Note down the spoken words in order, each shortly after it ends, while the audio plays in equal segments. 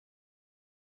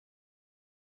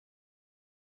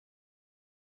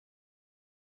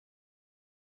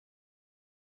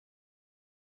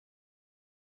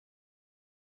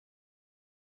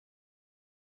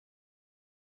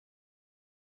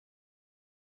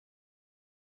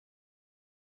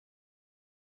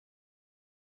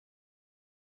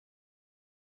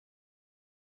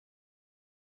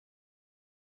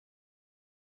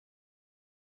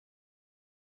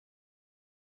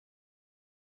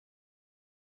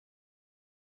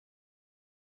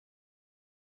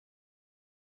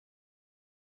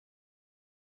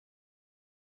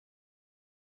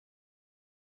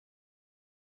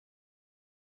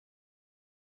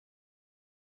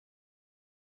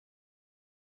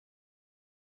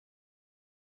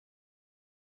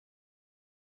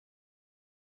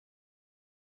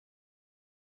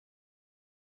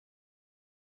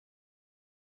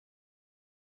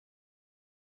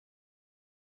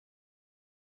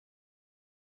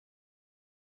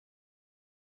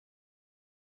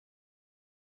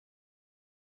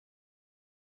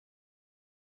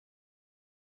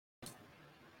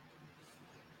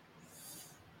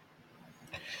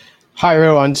Hi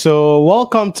everyone. So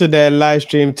welcome to the live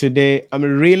stream today. I'm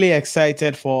really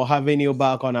excited for having you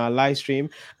back on our live stream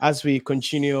as we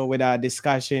continue with our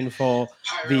discussion for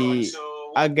the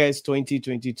August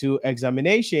 2022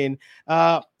 examination.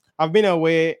 Uh, I've been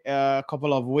away a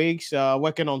couple of weeks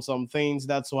working on some things.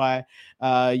 That's why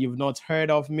you've not heard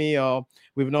of me or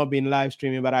we've not been live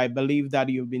streaming. But I believe that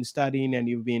you've been studying and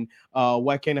you've been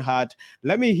working hard.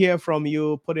 Let me hear from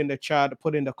you. Put in the chat,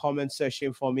 put in the comment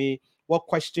section for me what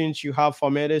questions you have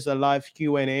for me. There's a live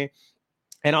Q&A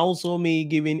and also me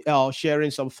giving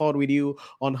sharing some thought with you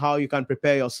on how you can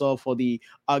prepare yourself for the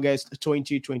August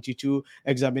 2022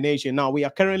 examination. Now we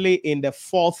are currently in the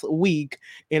fourth week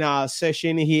in our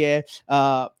session here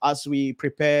as we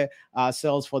prepare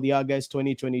ourselves for the August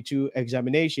 2022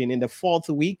 examination. In the fourth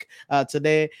week,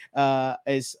 today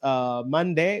is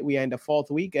Monday. We are in the fourth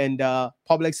week, and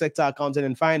public sector accounting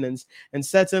and finance, and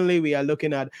certainly we are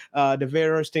looking at the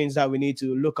various things that we need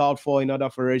to look out for in order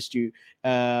for us to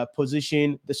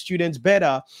position the students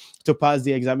better to pass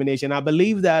the examination. I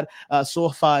believe that so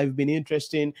far it's been an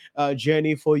interesting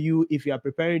journey for you if you are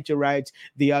preparing to write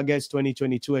the August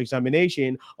 2022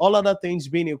 examination. All other things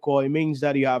being equal, it means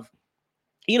that you have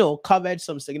covered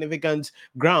some significant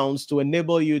grounds to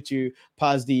enable you to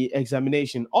pass the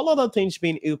examination. All other things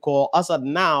being equal, as of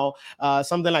now,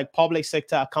 something like public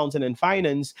sector accounting and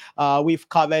finance, we've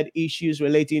covered issues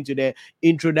relating to the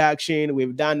introduction.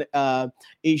 We've done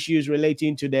issues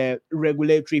relating to the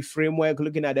regulatory framework,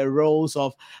 looking at the roles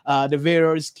of the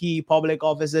various key public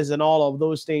officers and all of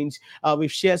those things.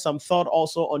 We've shared some thought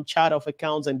also on chart of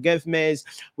accounts and governments.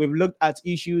 We've looked at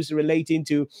issues relating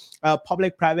to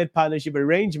public-private partnership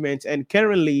arrangements, and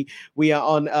currently we are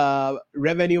on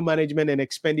revenue management and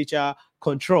expenditure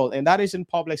control, and that is in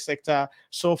public sector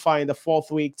so far in the fourth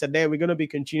week. Today we're going to be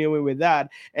continuing with that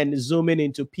and zooming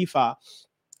into PIFA.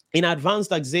 In advanced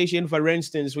taxation, for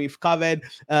instance, we've covered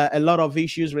a lot of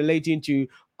issues relating to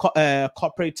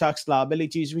corporate tax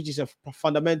liabilities, which is a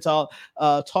fundamental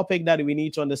topic that we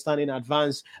need to understand in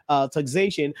advanced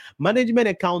taxation. Management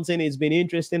accounting has been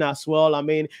interesting as well. I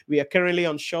mean, we are currently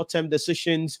on short-term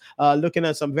decisions, looking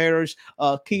at some various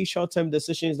key short-term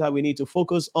decisions that we need to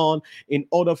focus on in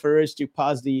order for us to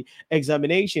pass the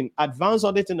examination. Advanced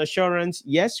audit and assurance,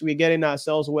 yes, we're getting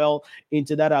ourselves well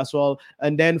into that as well.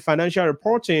 And then financial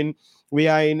reporting, we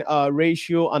are in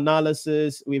ratio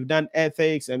analysis. We've done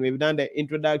ethics and we've done the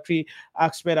introductory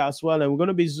aspect as well. And we're going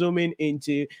to be zooming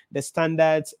into the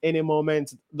standards any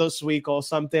moment this week or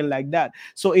something like that.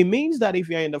 So it means that if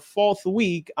you're in the fourth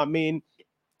week, I mean,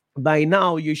 by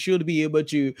now you should be able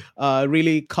to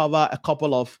really cover a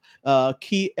couple of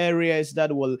key areas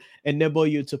that will enable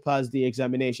you to pass the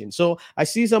examination. So I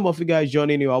see some of you guys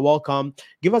joining. You are welcome.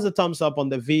 Give us a thumbs up on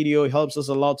the video. It helps us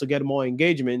a lot to get more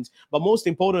engagement. But most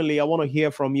importantly, I want to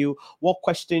hear from you. What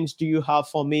questions do you have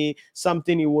for me?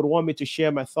 Something you would want me to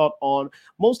share my thought on?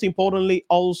 Most importantly,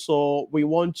 also we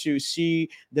want to see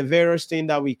the various thing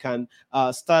that we can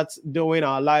start doing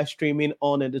our live streaming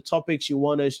on, and the topics you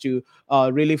want us to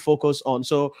really focus on.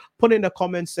 So put in the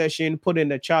comment section, put in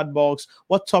the chat box,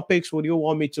 what topics would you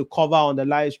want me to cover on the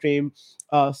live stream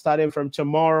starting from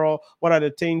tomorrow? What are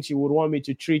the things you would want me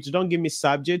to treat? Don't give me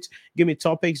subjects, give me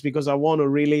topics, because I want to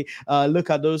really look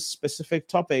at those specific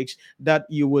topics that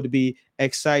you would be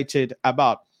excited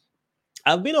about.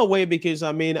 I've been away because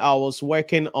I mean I was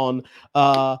working on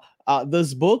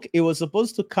this book. It was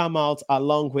supposed to come out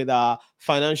along with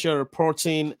financial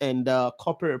reporting and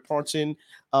corporate reporting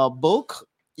book.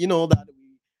 You know that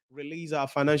we release our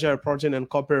financial reporting and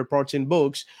corporate reporting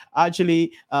books.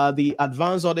 Actually, the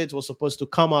advanced audit was supposed to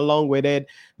come along with it,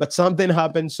 but something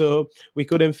happened, so we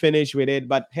couldn't finish with it.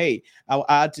 But hey,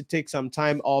 I had to take some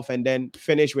time off and then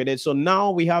finish with it. So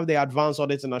now we have the advanced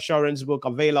audit and assurance book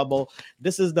available.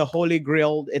 This is the holy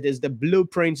grail. It is the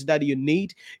blueprint that you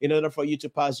need in order for you to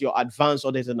pass your advanced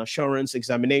audit and assurance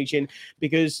examination,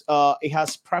 because it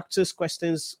has practice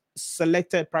questions,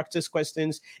 selected practice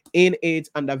questions in it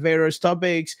under various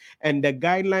topics, and the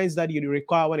guidelines that you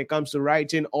require when it comes to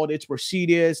writing audit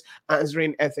procedures,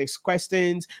 answering ethics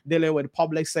questions, dealing with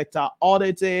public sector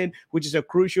auditing, which is a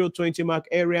crucial 20-mark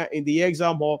area in the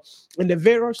exam hall, and the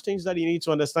various things that you need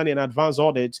to understand in advanced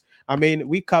audit. I mean,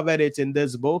 we covered it in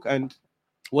this book and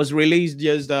was released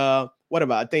just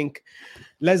whatever, I think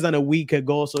less than a week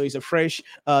ago. So it's a fresh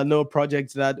no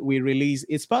project that we released.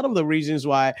 It's part of the reasons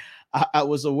why I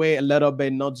was away a little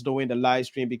bit, not doing the live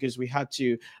stream, because we had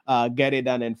to get it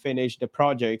done and finish the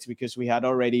project, because we had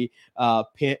already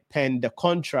penned the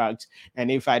contract. And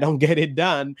if I don't get it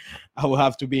done, I will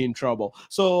have to be in trouble.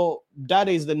 So that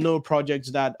is the no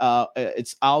project that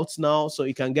it's out now. So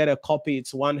you can get a copy.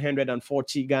 It's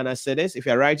 140 Ghana cedis. If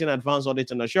you're writing advanced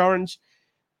audit and assurance,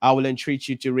 I will entreat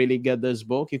you to really get this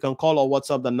book. You can call or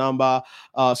WhatsApp the number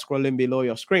scrolling below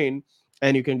your screen,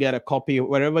 and you can get a copy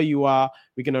wherever you are.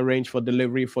 We can arrange for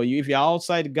delivery for you. If you're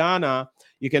outside Ghana,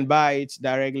 you can buy it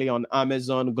directly on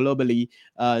Amazon globally,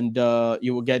 and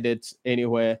you will get it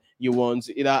anywhere you want,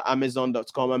 either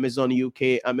Amazon.com, Amazon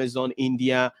UK, Amazon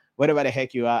India, whatever the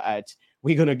heck you are at.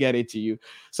 We're going to get it to you.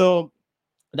 So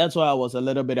that's why I was a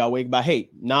little bit awake. But hey,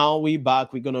 now we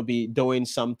back. We're gonna be doing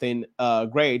something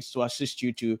great to assist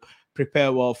you to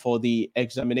prepare well for the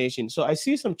examination. So I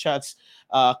see some chats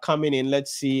coming in.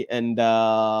 Let's see, and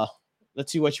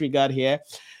let's see what we got here.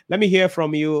 Let me hear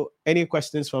from you. Any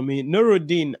questions for me?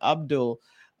 Nuruddin Abdul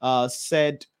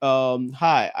said,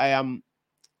 "Hi,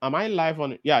 Am I live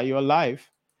on? Yeah, you're live.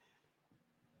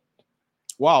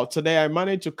 Wow, today I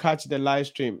managed to catch the live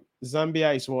stream.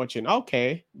 Zambia is watching.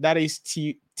 Okay, that is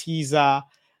Tiza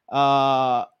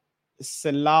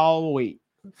Selawi.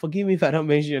 Forgive me if I don't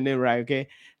mention your name right, okay?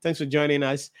 Thanks for joining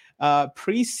us.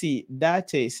 Prisi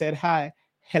Date said hi.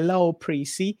 Hello,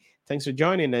 Prisi. Thanks for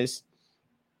joining us.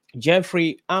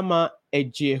 Jeffrey Ama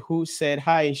Ejehu said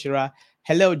hi, Inshira.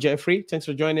 Hello, Jeffrey. Thanks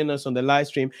for joining us on the live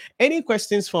stream. Any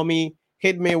questions for me?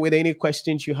 Hit me with any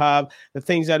questions you have, the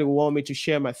things that you want me to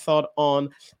share my thought on.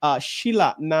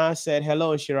 Sheila Na said,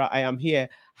 hello, Inshira. I am here.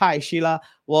 Hi, Sheila.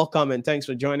 Welcome and thanks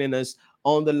for joining us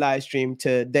on the live stream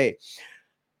today.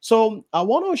 So I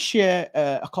want to share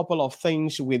a couple of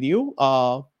things with you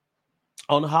on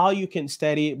how you can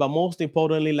study, but most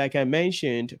importantly, like I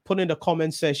mentioned, put in the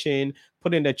comment section,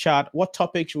 put in the chat, what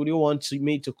topics would you want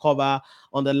me to cover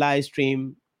on the live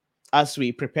stream as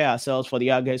we prepare ourselves for the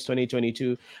August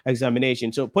 2022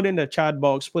 examination. So put in the chat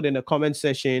box, put in the comment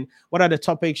section, what are the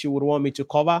topics you would want me to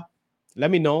cover?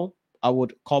 Let me know. I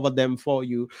would cover them for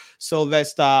you.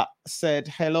 Sylvester said,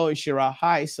 hello, Ishira.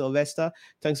 Hi, Sylvester.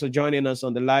 Thanks for joining us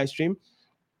on the live stream.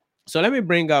 So let me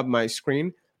bring up my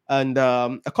screen and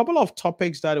a couple of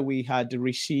topics that we had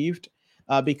received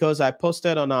because I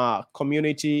posted on our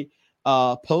community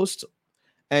post,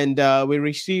 and we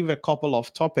received a couple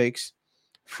of topics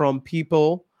from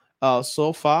people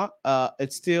so far.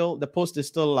 It's still, the post is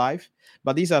still live,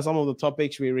 but these are some of the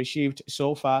topics we received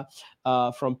so far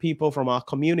from people from our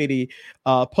community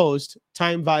post: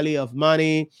 time value of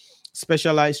money,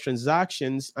 specialized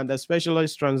transactions. And the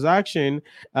specialized transaction,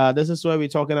 this is where we're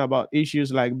talking about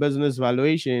issues like business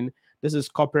valuation. This is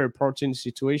corporate reporting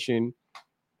situation.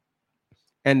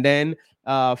 And then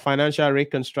financial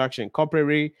reconstruction, corporate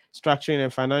restructuring,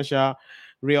 and financial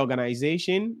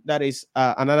reorganization. That is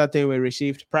another thing we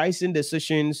received. Pricing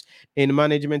decisions in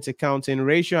management accounting,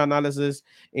 ratio analysis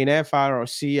in FR or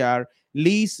CR,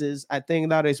 leases. I think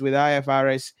that is with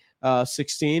IFRS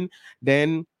 16.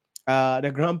 Then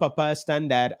the Grandpapa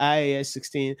standard, IAS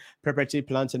 16, property,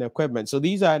 plant, and equipment. So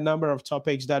these are a number of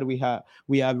topics that we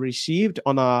have received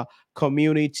on our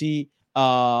community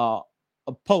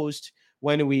post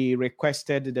when we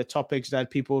requested the topics that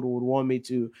people would want me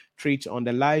to treat on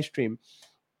the live stream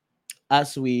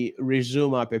as we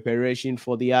resume our preparation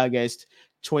for the August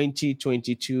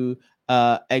 2022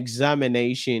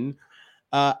 examination.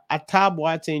 Atta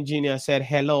Boat Engineer said,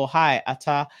 hello, hi,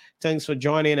 Atta. Thanks for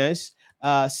joining us.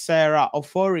 Sarah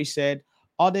Ofori said,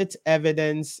 audit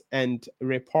evidence and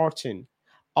reporting.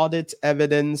 Audit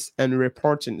evidence and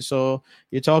reporting. So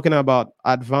you're talking about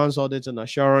advanced audit and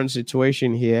assurance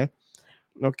situation here.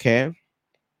 Okay.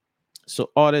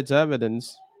 So audit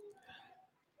evidence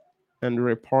and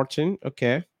reporting.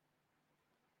 Okay.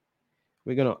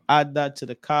 We're going to add that to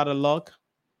the catalog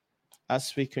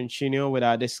as we continue with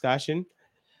our discussion.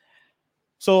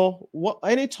 So what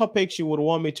any topics you would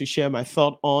want me to share my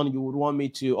thought on, you would want me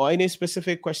to, or any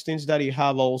specific questions that you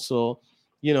have also,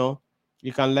 you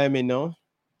can let me know.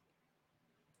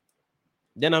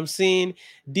 Then I'm seeing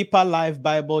Deeper Life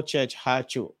Bible Church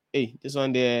Hachu. Hey, this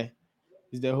one there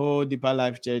is the whole Deeper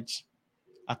Life Church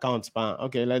account span.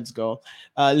 Okay, let's go.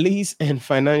 Lease and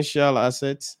financial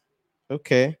assets.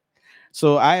 Okay.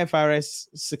 So IFRS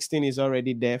 16 is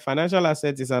already there. Financial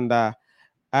assets is under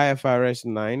IFRS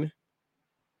 9.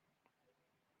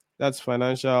 That's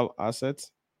financial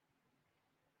assets.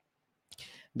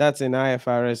 That's in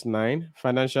IFRS 9,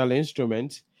 financial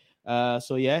instrument.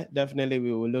 So yeah, definitely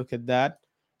we will look at that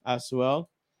as well.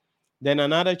 Then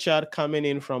another chat coming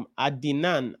in from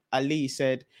Adinan Ali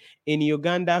said, in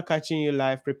Uganda, catching you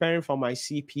live, preparing for my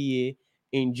CPA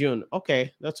in June.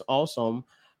 Okay, that's awesome.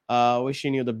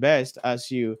 Wishing you the best as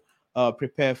you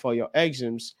prepare for your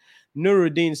exams.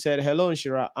 Nuruddin said, hello,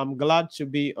 Shira. I'm glad to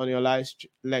be on your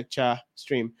lecture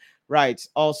stream. Right.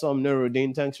 Awesome,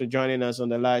 Nuruddin. Thanks for joining us on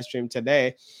the live stream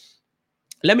today.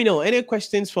 Let me know any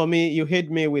questions for me. You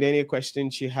hit me with any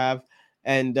questions you have,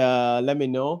 and let me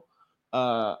know.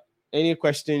 Uh, any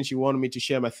questions you want me to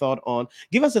share my thought on.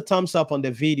 Give us a thumbs up on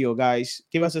the video, guys.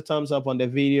 Give us a thumbs up on the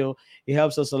video. It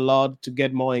helps us a lot to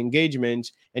get more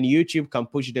engagement, and YouTube can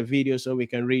push the video so we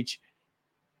can reach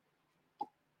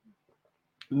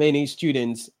many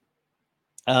students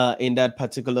in that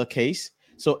particular case.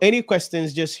 So any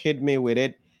questions, just hit me with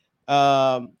it.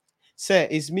 Sir,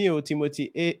 it's me,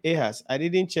 Timothy Ahas. I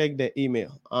didn't check the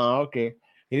email. Okay.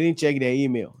 You didn't check the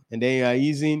email. And then you are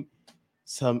using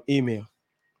some email.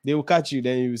 They will catch you,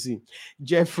 then you will see.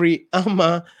 Jeffrey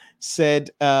Amma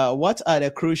said, what are the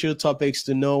crucial topics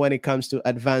to know when it comes to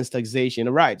advanced taxation?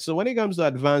 Right. So when it comes to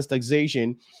advanced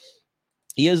taxation,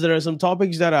 yes, there are some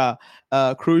topics that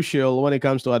are crucial when it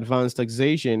comes to advanced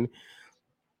taxation.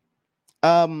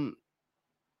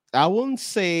 I won't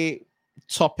say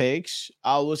topics,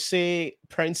 I would say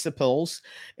principles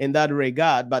in that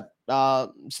regard. But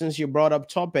since you brought up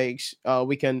topics, I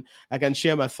can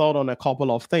share my thought on a couple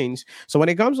of things. So when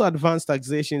it comes to advanced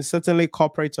taxation, certainly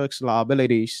corporate tax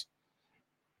liabilities.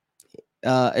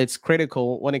 It's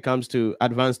critical when it comes to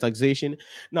advanced taxation.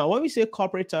 Now, when we say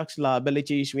corporate tax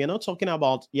liabilities, we are not talking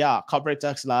about corporate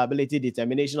tax liability,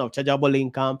 determination of chargeable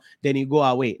income, then you go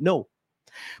away. No,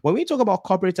 when we talk about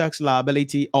corporate tax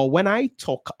liability, or when I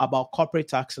talk about corporate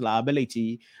tax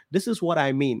liability, this is what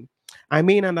I mean. I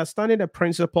mean understanding the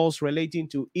principles relating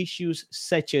to issues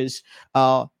such as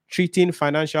treating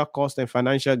financial cost and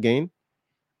financial gain.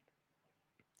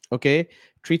 Okay,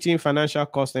 treating financial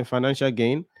cost and financial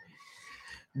gain,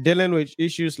 dealing with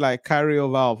issues like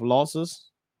carryover of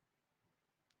losses,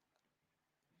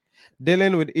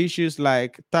 dealing with issues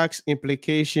like tax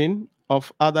implication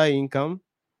of other income.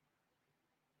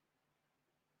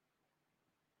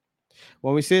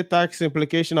 When we say tax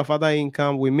implication of other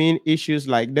income, we mean issues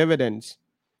like dividends.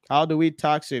 How do we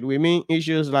tax it? We mean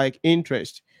issues like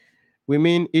interest. We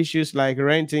mean issues like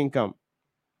rent income.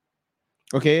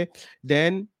 Okay.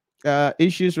 Then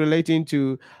issues relating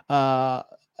to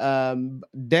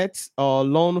debts or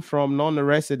loan from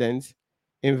non-resident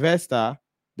investor.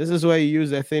 This is where you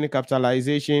use the thin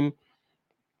capitalization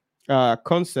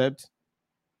concept.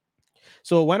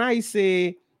 So when I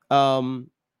say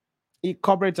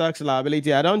corporate tax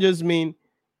liability, I don't just mean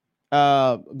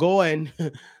go and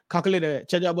calculate the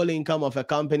chargeable income of a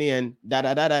company and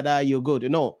you're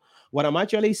good. No, what I'm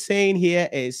actually saying here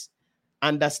is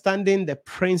understanding the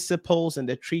principles and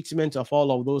the treatment of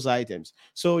all of those items.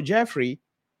 So Jeffrey,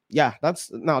 that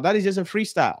is just a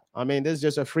freestyle. I mean, this is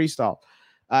just a freestyle.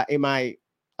 In my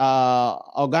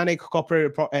organic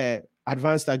corporate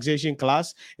advanced taxation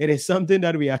class, it is something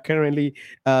that we are currently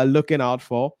looking out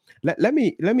for.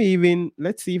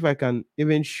 Let's see if I can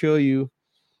even show you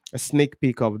a sneak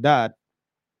peek of that.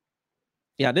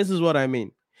 Yeah, this is what I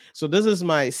mean. So this is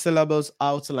my syllabus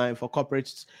outline for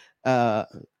corporate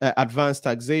advanced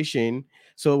taxation.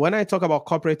 So when I talk about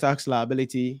corporate tax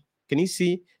liability, can you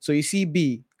see? So you see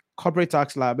B, corporate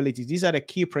tax liability. These are the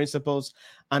key principles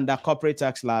under corporate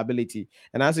tax liability.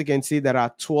 And as you can see, there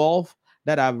are 12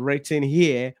 that I've written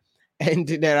here. And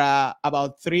there are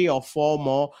about 3 or 4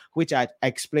 more, which I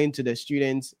explained to the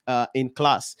students in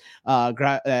class,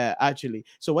 actually.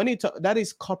 So when you talk, that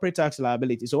is corporate tax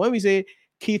liability. So when we say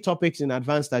key topics in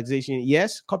advanced taxation,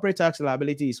 yes, corporate tax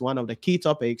liability is one of the key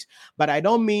topics, but I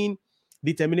don't mean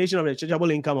determination of the chargeable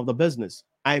income of the business.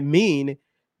 I mean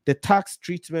the tax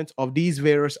treatment of these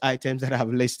various items that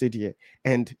I've listed here.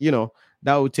 And,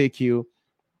 that will take you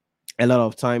a lot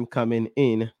of time coming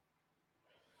in.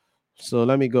 So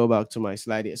let me go back to my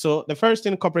slide here. So the first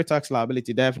thing, corporate tax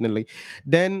liability, definitely.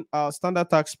 Then standard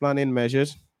tax planning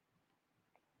measures.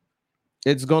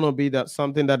 It's gonna be that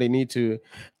something that they need to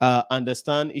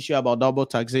understand. Issue about double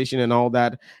taxation and all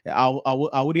that.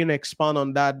 I wouldn't expand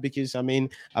on that because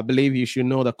I believe you should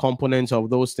know the components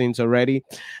of those things already.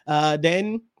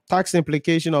 Then tax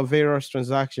implication of various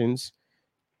transactions.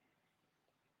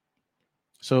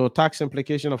 So tax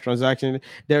implication of transaction.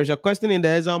 There's a question in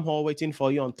the exam hall waiting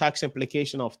for you on tax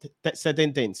implication of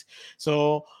certain things.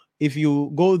 So if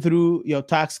you go through your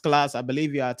tax class, I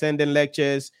believe you're attending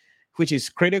lectures, which is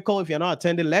critical. If you're not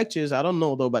attending lectures, I don't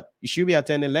know though, but you should be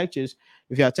attending lectures.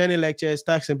 If you're attending lectures,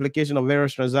 tax implication of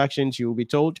various transactions, you will be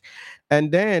told.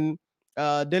 And then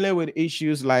dealing with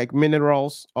issues like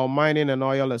minerals or mining and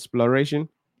oil exploration,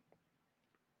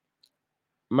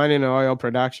 mining and oil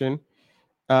production.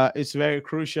 It's very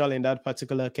crucial in that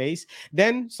particular case.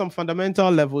 Then some fundamental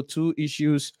level 2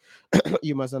 issues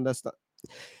you must understand.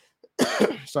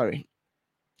 Sorry.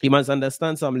 You must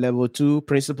understand some level 2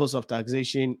 principles of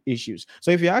taxation issues.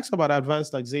 So if you ask about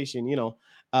advanced taxation,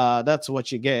 that's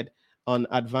what you get on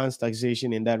advanced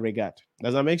taxation in that regard.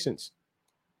 Does that make sense?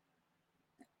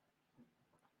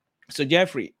 So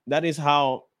Jeffrey, that is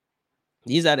how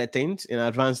these are the things in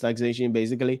advanced taxation,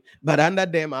 basically. But under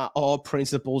them are all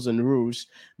principles and rules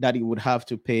that you would have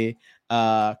to pay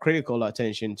critical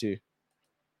attention to.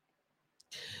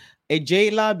 A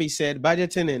JLab said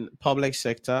budgeting in public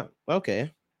sector.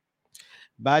 Okay.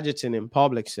 Budgeting in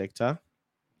public sector.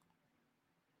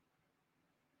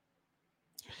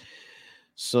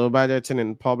 So budgeting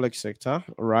in public sector,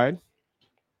 all right.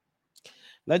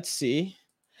 Let's see.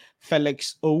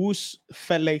 Felix Oluwole.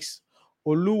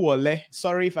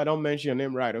 Sorry if I don't mention your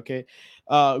name right, okay?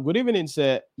 Good evening,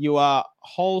 sir. You are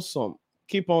wholesome.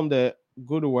 Keep on the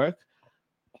good work.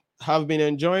 Have been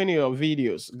enjoying your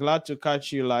videos. Glad to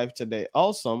catch you live today.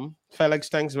 Awesome. Felix,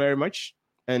 thanks very much.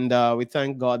 And we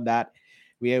thank God that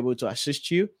we're able to assist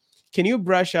you. Can you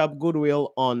brush up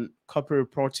goodwill on corporate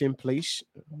reporting, please?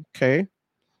 Okay.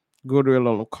 Goodwill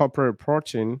on corporate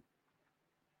reporting.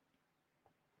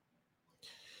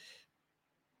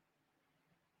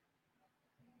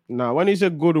 Now, when you say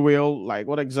goodwill, like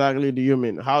what exactly do you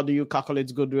mean? How do you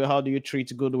calculate goodwill? How do you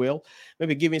treat goodwill?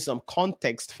 Maybe give me some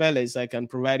context, fellas. I can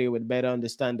provide you with better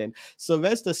understanding.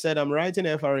 Sylvester said, I'm writing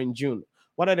FR in June.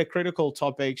 What are the critical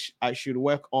topics I should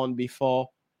work on before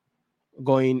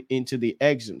going into the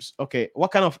exams? Okay,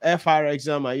 what kind of FR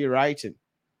exam are you writing?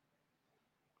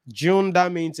 June,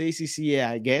 that means ACCA,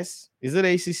 I guess. Is it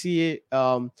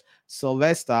ACCA,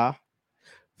 Sylvester?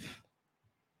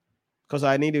 Because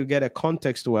I need to get a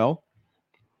context well.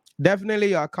 Definitely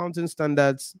your accounting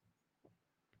standards,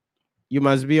 you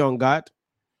must be on guard.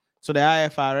 So the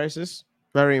IFRS is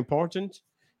very important.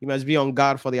 You must be on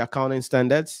guard for the accounting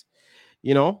standards.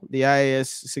 The IAS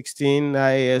 16,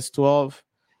 IAS 12,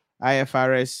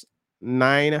 IFRS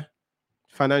 9,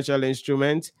 financial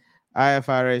instrument,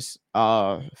 IFRS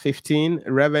 15,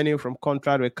 revenue from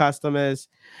contract with customers,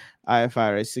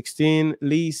 IFRS 16,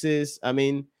 leases. I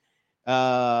mean,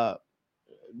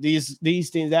 these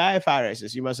things, the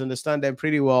IFRS, you must understand them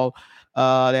pretty well.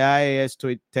 The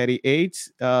IAS 38,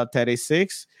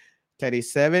 36,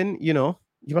 37, you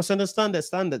must understand the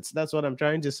standards. That's what I'm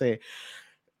trying to say.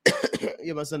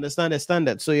 You must understand the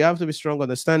standards. So you have to be strong on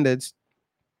the standards.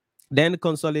 Then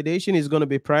consolidation is going to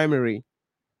be primary.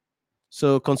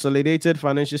 So consolidated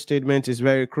financial statement is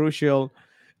very crucial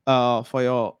for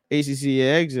your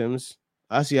ACCA exams,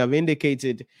 as you have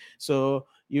indicated. So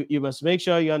you must make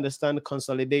sure you understand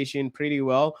consolidation pretty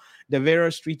well, the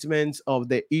various treatments of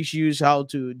the issues, how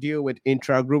to deal with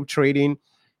intra-group trading.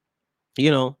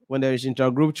 When there is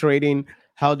intra-group trading,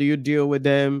 how do you deal with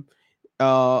them?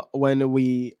 When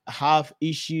we have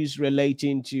issues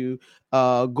relating to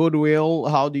goodwill,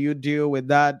 how do you deal with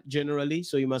that generally?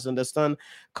 So you must understand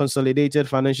consolidated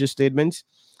financial statements.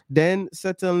 Then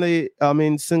certainly,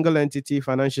 single entity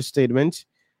financial statement,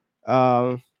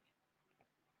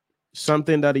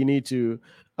 something that you need to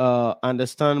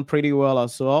understand pretty well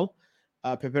as well.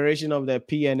 Preparation of the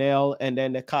P&L and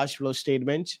then the cash flow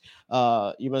statement.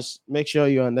 You must make sure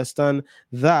you understand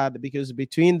that, because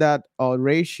between that are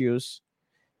ratio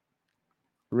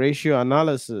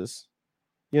analysis,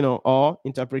 or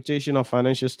interpretation of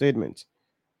financial statements.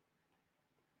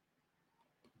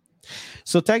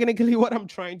 So technically, what I'm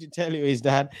trying to tell you is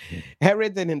that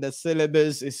everything in the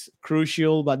syllabus is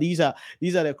crucial, but these are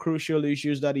the crucial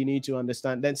issues that you need to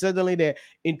understand. Then certainly the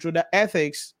intro to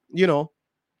ethics,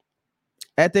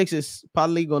 ethics is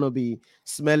partly going to be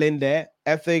smelling there.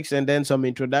 Ethics, and then some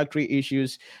introductory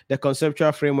issues, the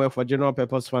conceptual framework for general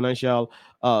purpose financial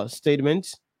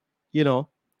statements. You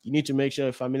need to make sure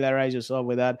you familiarize yourself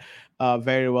with that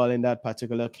very well in that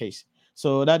particular case.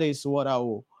 So that is what I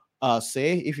will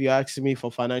say. If you ask me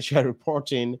for financial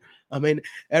reporting,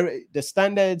 the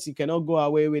standards, you cannot go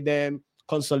away with them.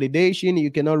 Consolidation, you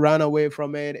cannot run away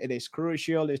from it. It is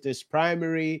crucial. It is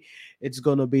primary. It's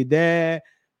going to be there.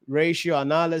 Ratio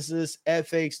analysis,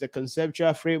 ethics, the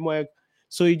conceptual framework.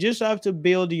 So you just have to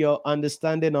build your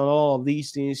understanding on all of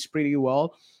these things pretty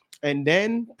well, and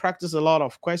then practice a lot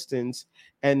of questions,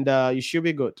 and you should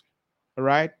be good. All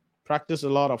right, practice a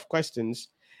lot of questions,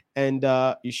 and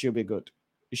you should be good.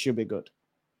 You should be good.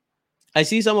 I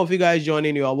see some of you guys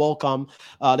joining. You are welcome.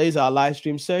 This is our live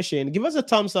stream session. Give us a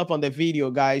thumbs up on the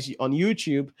video, guys, on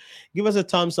YouTube. Give us a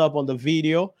thumbs up on the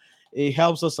video. It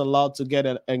helps us a lot to get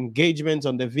an engagement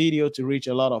on the video to reach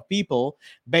a lot of people.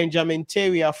 Benjamin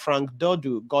Teria, Frank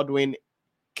Dodu, Godwin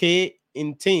K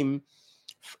in team,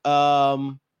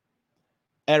 um,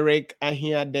 Eric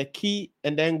Ahiadeki,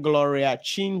 and then Gloria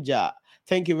Chinja.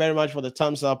 Thank you very much for the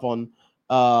thumbs up on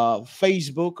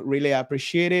Facebook. Really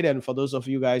appreciate it. And for those of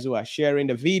you guys who are sharing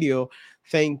the video,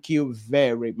 thank you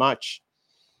very much.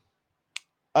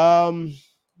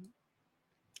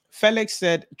 Felix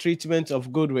said treatment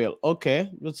of goodwill. Okay,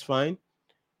 that's fine.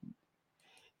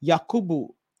 Yakubu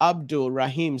Abdul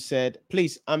Rahim said,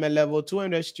 please, I'm a level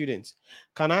 200 student.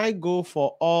 Can I go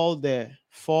for all the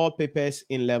 4 papers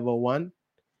in level 1?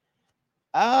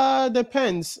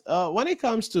 Depends. When it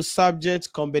comes to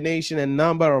subject combination and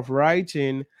number of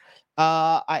writing,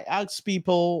 I ask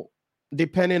people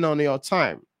depending on your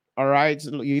time. All right.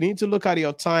 You need to look at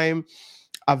your time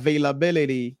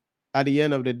availability at the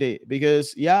end of the day,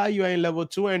 because yeah, you are in level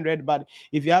 200, but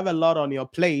if you have a lot on your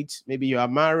plate, maybe you are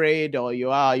married, or you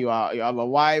have a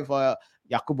wife, or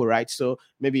Yakubu, right? So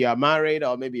maybe you are married,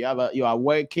 or maybe you are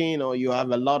working, or you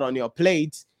have a lot on your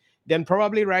plate, then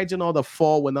probably writing all the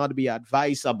 4 will not be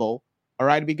advisable. All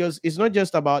right, because it's not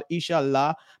just about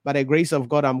inshallah, by the grace of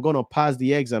God, I'm going to pass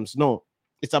the exams. No,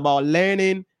 it's about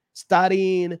learning,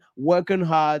 studying, working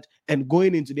hard, and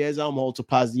going into the exam hall to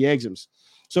pass the exams.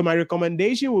 So my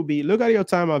recommendation would be, look at your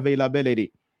time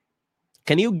availability.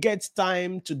 Can you get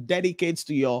time to dedicate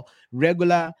to your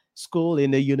regular school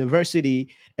in the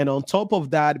university, and on top of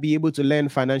that, be able to learn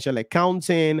financial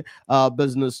accounting,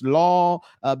 business law,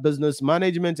 business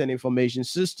management and information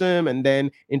system, and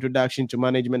then introduction to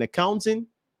management accounting?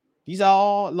 These are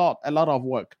all a lot of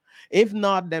work. If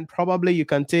not, then probably you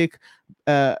can take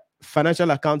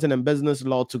financial accounting and business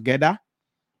law together,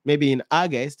 maybe in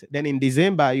August. Then in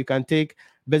December, you can take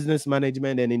business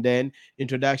management, and then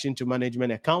introduction to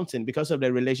management accounting, because of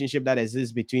the relationship that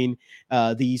exists between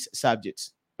these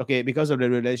subjects. Okay, because of the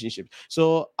relationship.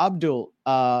 So Abdul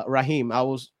Rahim,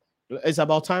 it's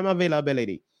about time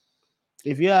availability.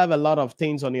 If you have a lot of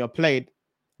things on your plate,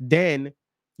 then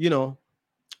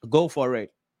go for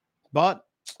it. But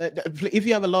if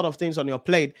you have a lot of things on your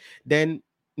plate, then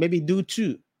maybe do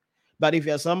 2. But if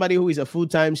you're somebody who is a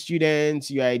full-time student,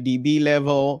 you are a DB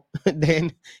level,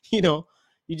 then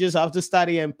you just have to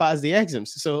study and pass the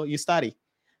exams. So you study.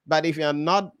 But if you're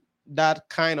not that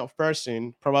kind of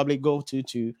person, probably go to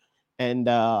 2 and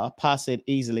pass it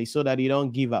easily, so that you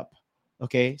don't give up.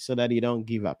 Okay, so that you don't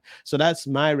give up. So that's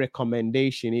my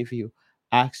recommendation, if you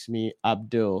ask me,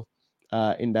 Abdul,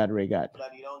 in that regard. So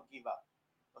that you don't give up.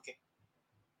 Okay.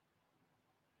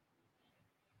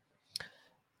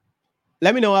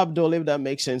 Let me know, Abdul, if that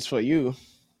makes sense for you.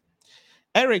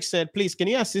 Eric said, please, can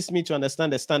you assist me to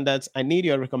understand the standards? I need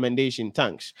your recommendation.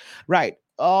 Thanks. Right.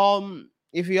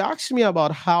 If you ask me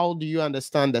about how do you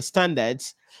understand the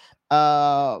standards,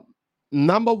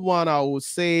 number one, I would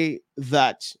say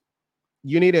that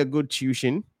you need a good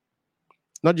tuition.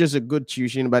 Not just a good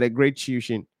tuition, but a great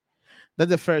tuition.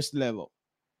 That's the first level.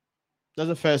 That's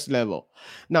the first level.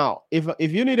 Now,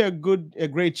 if you need a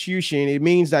great tuition, it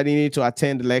means that you need to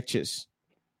attend lectures.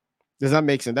 Does that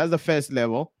make sense? That's the first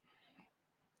level.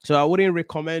 So I wouldn't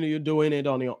recommend you doing it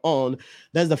on your own.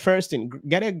 That's the first thing.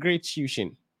 Get a great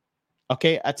tuition.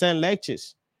 Okay, attend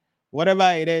lectures.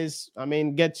 Whatever it is,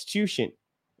 get tuition.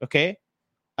 Okay.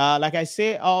 Like I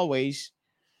say always,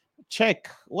 check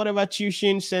whatever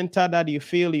tuition center that you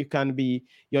feel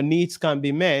your needs can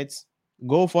be met.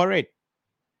 Go for it.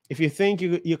 If you think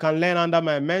you can learn under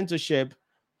my mentorship,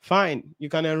 fine. You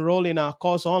can enroll in our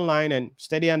course online and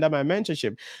study under my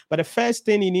mentorship. But the first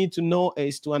thing you need to know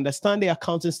is to understand the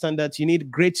accounting standards. You need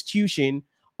great tuition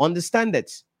on the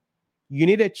standards. You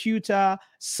need a tutor,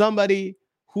 somebody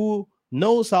who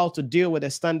knows how to deal with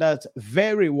the standards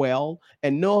very well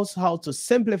and knows how to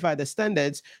simplify the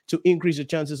standards to increase the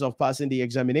chances of passing the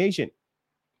examination.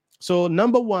 So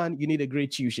number one, you need a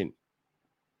great tuition.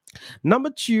 Number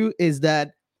 2 is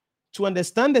that to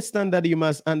understand the standard, you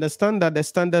must understand that the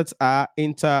standards are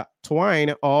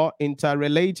intertwined or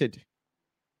interrelated.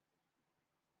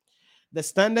 The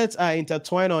standards are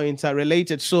intertwined or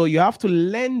interrelated, so you have to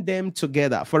learn them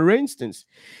together. For instance,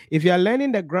 if you are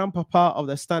learning the grandpapa of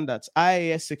the standards,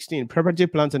 IAS 16, property,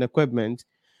 plant, and equipment,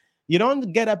 you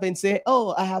don't get up and say,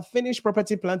 oh, I have finished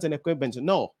property, plant, and equipment.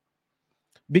 No,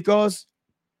 because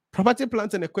property,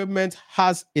 plant, and equipment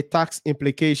has a tax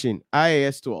implication,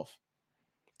 IAS 12.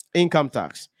 Income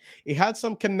tax. It had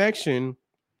some connection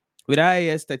with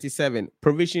IAS 37,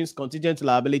 provisions, contingent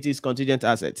liabilities, contingent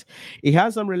assets. It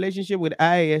has some relationship with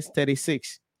IAS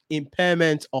 36,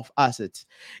 impairment of assets.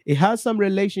 It has some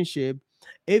relationship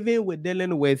even with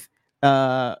dealing with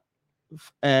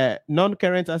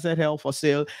non-current asset held for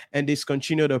sale and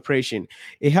discontinued operation.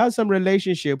 It has some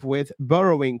relationship with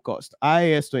borrowing cost,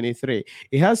 IAS 23.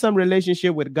 It has some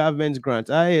relationship with government grant,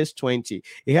 IAS 20.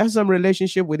 It has some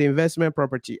relationship with investment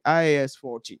property, IAS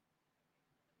 40.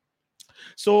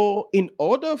 So in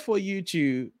order for you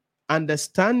to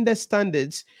understand the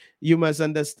standards, you must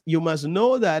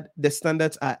know that the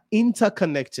standards are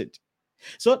interconnected.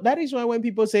 So that is why when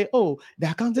people say, oh, the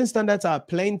accounting standards are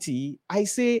plenty, I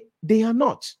say they are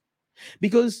not,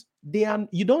 because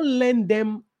you don't learn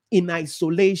them in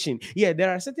isolation. Yeah, there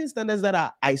are certain standards that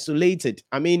are isolated.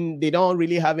 I mean, they don't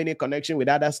really have any connection with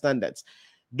other standards.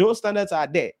 Those standards are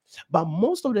there, but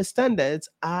most of the standards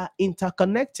are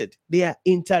interconnected. They are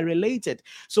interrelated.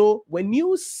 So when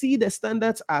you see the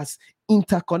standards as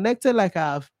interconnected, like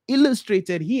I've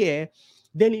illustrated here,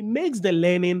 then it makes the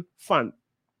learning fun.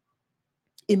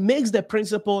 It makes the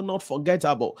principle not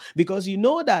forgettable, because you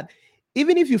know that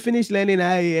even if you finish learning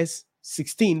IAS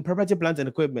 16, property, plant, and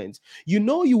equipment, you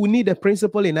know you will need a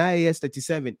principle in IAS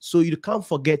 37, so you can't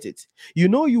forget it. You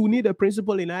know you will need a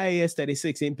principle in IAS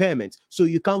 36, impairment, so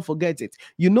you can't forget it.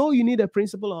 You know you need a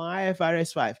principle on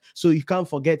IFRS 5, so you can't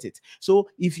forget it. So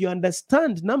if you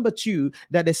understand, number two,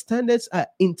 that the standards are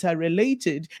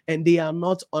interrelated and they are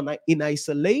not in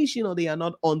isolation, or they are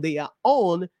not on their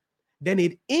own, then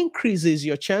it increases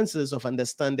your chances of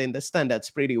understanding the standards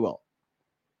pretty well.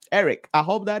 Eric, I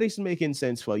hope that is making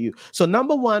sense for you. So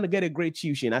number one, get a great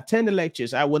tuition. Attend the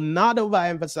lectures. I will not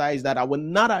overemphasize that. I will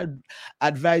not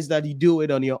advise that you do it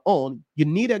on your own. You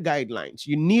need a guidelines.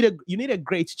 You need a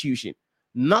great tuition.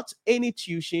 Not any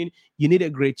tuition. You need a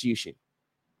great tuition.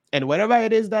 And wherever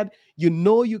it is that you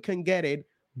know you can get it,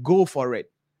 go for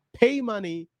it. Pay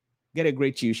money, get a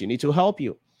great tuition. It will help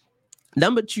you.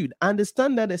 Number two,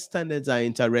 understand that the standards are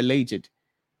interrelated,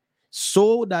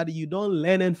 so that you don't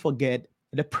learn and forget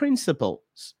the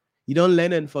principles. You don't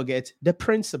learn and forget the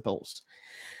principles.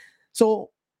 So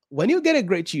when you get a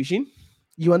great tuition,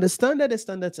 you understand that the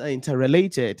standards are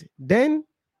interrelated, then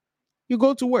you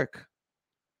go to work.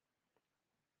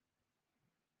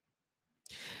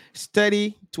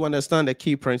 Study to understand the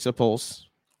key principles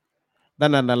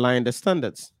that underline the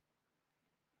standards.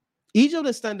 Each of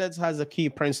the standards has a key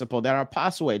principle. There are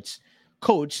passwords,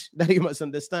 codes that you must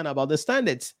understand about the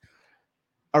standards.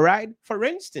 All right. For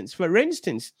instance, when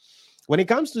it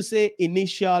comes to, say,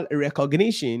 initial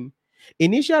recognition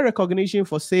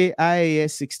for, say,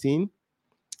 IAS 16,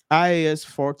 IAS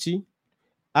 40,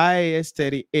 IAS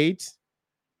 38.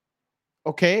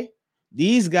 Okay.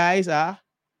 These guys are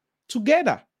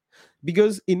together,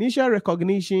 because initial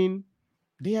recognition,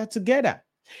 they are together.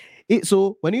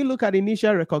 So when you look at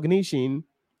initial recognition,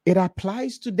 it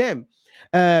applies to them.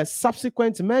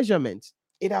 Subsequent measurement,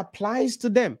 it applies to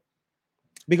them,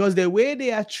 because the way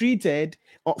they are treated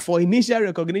for initial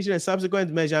recognition and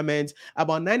subsequent measurements,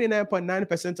 about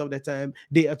 99.9% of the time,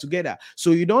 they are together.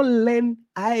 So you don't learn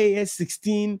IAS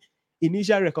 16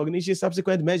 initial recognition,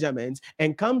 subsequent measurements,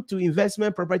 and come to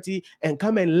investment property and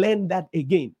come and learn that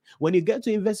again. When you get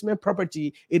to investment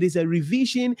property, it is a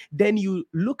revision. Then you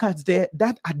look at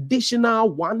that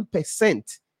additional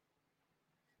 1%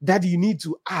 that you need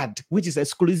to add, which is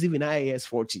exclusive in IAS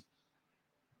 40.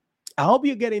 I hope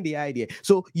you're getting the idea.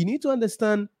 So you need to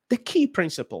understand the key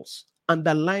principles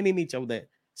underlining each of the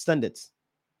standards.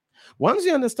 Once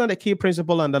you understand the key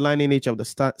principle underlining each of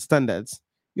the standards,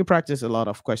 you practice a lot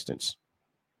of questions.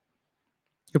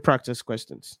 You practice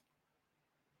questions.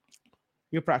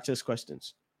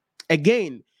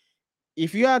 Again,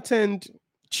 if you attend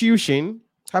tuition,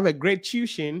 have a great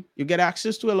tuition, you get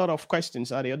access to a lot of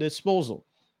questions at your disposal.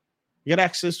 You get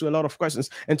access to a lot of questions.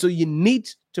 And so you need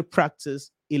to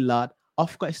practice a lot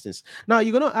of questions. Now,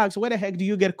 you're going to ask, where the heck do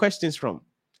you get questions from?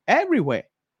 Everywhere.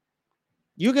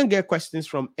 You can get questions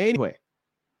from anywhere.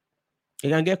 You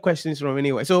can get questions from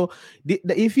anywhere. So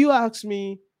if you ask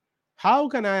me, how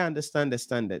can I understand the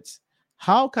standards?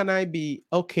 How can I be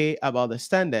okay about the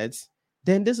standards?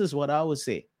 Then this is what I would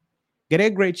say. Get a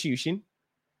great tuition.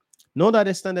 Know that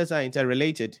the standards are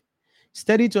interrelated.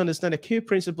 Study to understand the key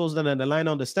principles that underline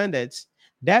on the standards.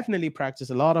 Definitely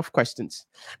practice a lot of questions.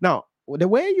 Now, the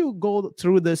way you go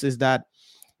through this is that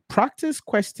practice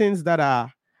questions that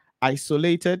are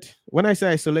isolated. When I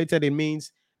say isolated, it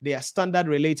means they are standard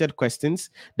related questions.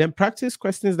 Then practice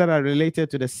questions that are related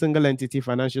to the single entity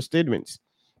financial statements.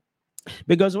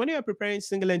 Because when you are preparing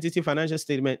single entity financial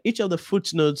statement, each of the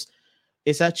footnotes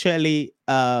is actually,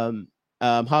 how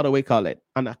do we call it?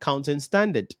 An accounting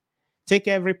standard. Take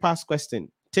every past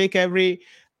question. Take every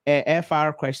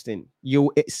FR question.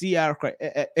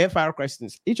 FR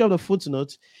questions. Each of the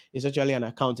footnotes is actually an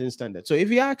accounting standard. So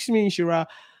if you ask me, Inshira,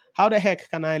 How the heck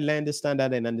can I learn the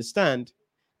standard and understand?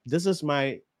 This is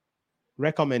my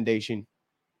recommendation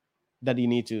that you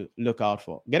need to look out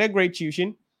for. Get a great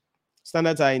tuition.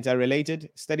 Standards are interrelated.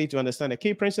 Study to understand the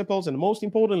key principles, and most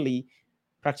importantly,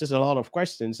 practice a lot of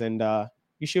questions, and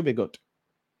you should be good.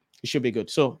 You should be good.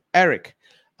 So, Eric,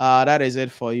 that is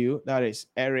it for you. That is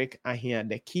Eric Ahia,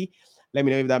 the key. Let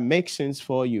me know if that makes sense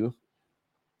for you.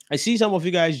 I see some of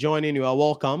you guys joining. You are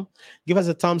welcome. Give us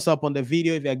a thumbs up on the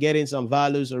video if you're getting some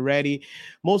values already.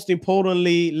 Most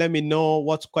importantly, let me know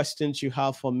what questions you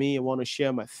have for me. I want to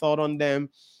share my thought on them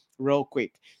real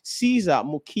quick. Caesar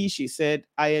Mukishi said,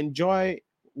 I enjoy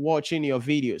watching your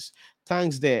videos.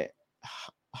 Thanks there.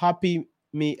 Happy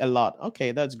me a lot.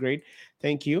 Okay, that's great.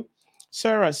 Thank you.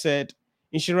 Sarah said,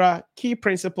 Inshira, key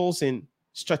principles in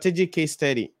strategic case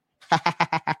study.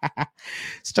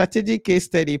 Strategic case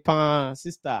study,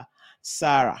 sister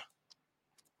Sarah.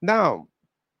 Now,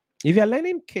 if you're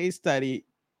learning case study,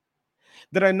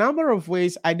 there are a number of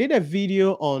ways. I did a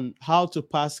video on how to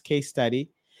pass case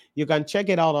study. You can check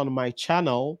it out on my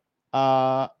channel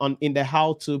on in the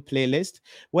how to playlist,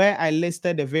 where I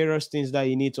listed the various things that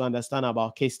you need to understand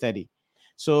about case study.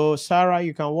 So Sarah,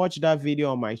 you can watch that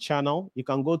video on my channel. You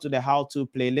can go to the how to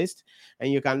playlist and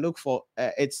you can look for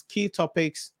its key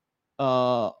topics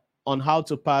on how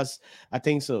to pass, I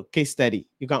think so, case study.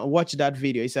 You can watch that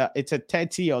video. It's a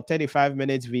 30 or 35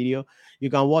 minutes video. You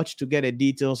can watch to get the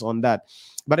details on that.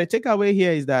 But the takeaway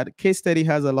here is that case study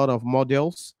has a lot of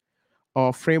modules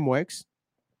or frameworks.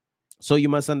 So you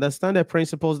must understand the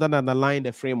principles that underline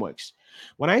the frameworks.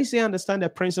 When I say understand the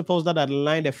principles that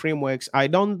underline the frameworks, I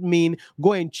don't mean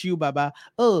go and chew baba.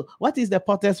 Oh, what is the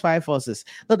Porter's five forces?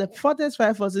 Oh, the Porter's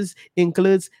five forces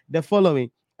includes the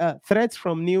following. Threats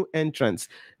from new entrants,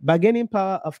 bargaining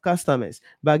power of customers,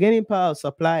 bargaining power of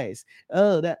suppliers.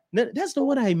 Oh, that's not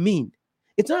what I mean.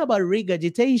 It's not about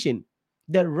regurgitation.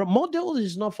 The model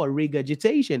is not for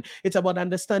regurgitation. It's about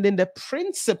understanding the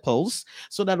principles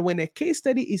so that when a case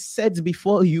study is set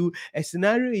before you, a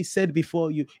scenario is set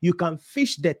before you, you can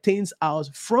fish the things out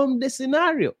from the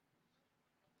scenario.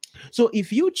 So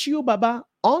if you chew baba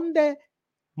on the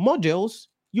modules,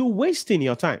 you're wasting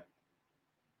your time.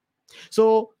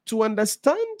 So to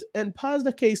understand and pass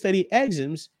the case study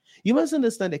exams, you must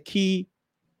understand the key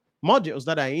modules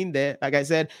that are in there. Like I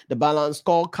said, the balance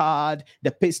scorecard,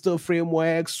 the pistol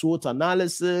framework, SWOT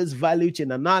analysis, value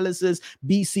chain analysis,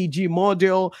 BCG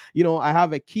module. You know, I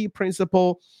have a key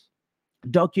principle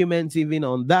document even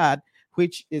on that,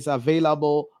 which is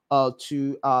available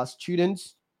to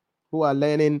students who are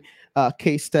learning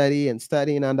case study and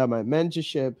studying under my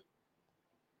mentorship.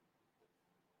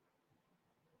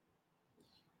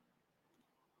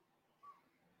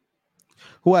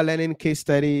 Who are learning case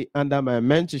study under my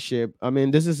mentorship. I mean,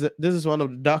 this is one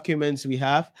of the documents we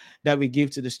have that we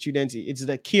give to the students. It's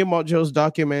the key modules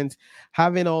document,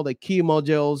 having all the key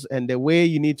modules and the way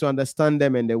you need to understand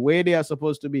them and the way they are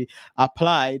supposed to be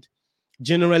applied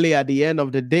generally at the end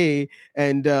of the day.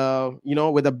 And you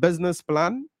know, with a business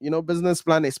plan, you know, business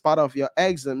plan is part of your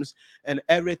exams and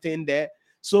everything there.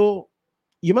 So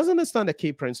you must understand the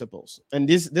key principles. And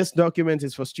this document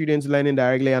is for students learning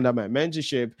directly under my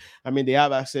mentorship. I mean, they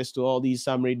have access to all these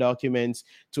summary documents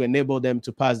to enable them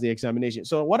to pass the examination.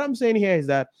 So what I'm saying here is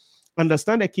that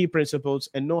understand the key principles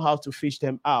and know how to fish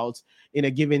them out in a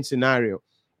given scenario.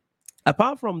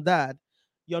 Apart from that,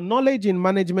 your knowledge in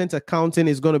management accounting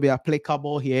is going to be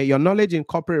applicable here. Your knowledge in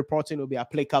corporate reporting will be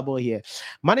applicable here.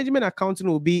 Management accounting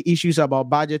will be issues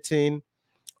about budgeting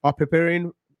or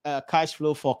preparing cash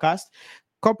flow forecast.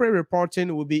 Corporate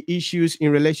reporting will be issues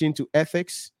in relation to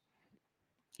ethics,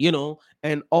 you know,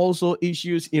 and also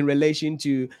issues in relation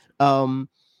to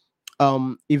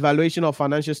evaluation of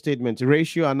financial statements,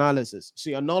 ratio analysis.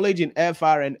 So your knowledge in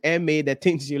FR and MA, the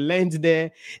things you learned there,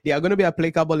 they are going to be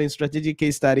applicable in strategic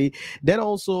case study. Then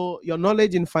also your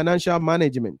knowledge in financial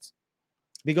management.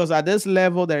 Because at this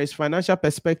level, there is financial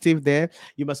perspective there.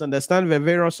 You must understand the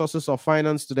various sources of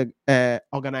finance to the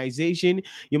organization.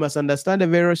 You must understand the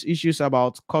various issues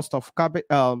about cost of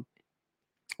capital,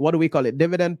 what do we call it?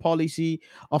 Dividend policy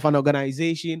of an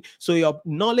organization. So your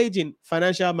knowledge in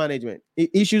financial management,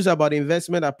 issues about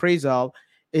investment appraisal,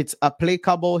 it's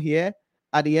applicable here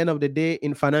at the end of the day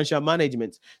in financial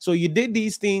management. So you did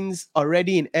these things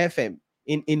already in FM.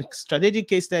 In strategic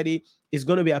case study, is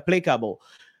going to be applicable.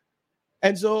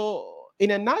 And so,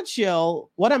 in a nutshell,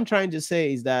 what I'm trying to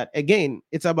say is that, again,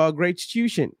 it's about great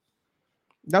tuition.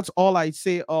 That's all I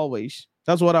say always.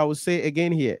 That's what I would say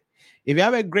again here. If you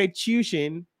have a great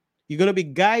tuition, you're going to be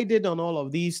guided on all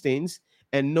of these things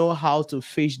and know how to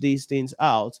fish these things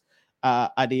out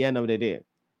at the end of the day.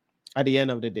 At the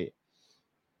end of the day.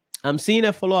 I'm seeing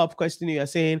a follow-up question. You are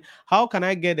saying, how can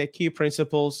I get the key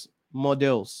principles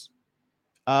models?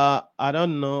 I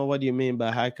don't know what you mean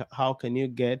by how can you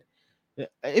get.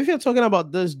 If you're talking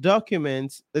about this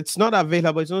document, it's not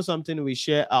available. It's not something we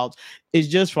share out. It's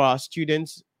just for our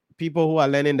students, people who are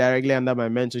learning directly under my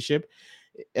mentorship,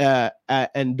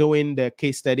 and doing the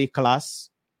case study class,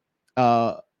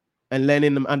 uh, and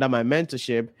learning them under my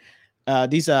mentorship.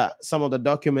 These are some of the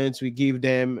documents we give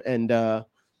them, and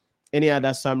any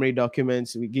other summary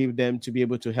documents we give them to be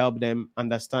able to help them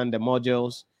understand the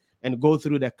modules and go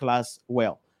through the class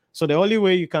well. So the only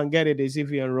way you can get it is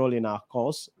if you enroll in our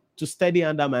course to study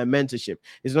under my mentorship.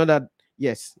 It's not that,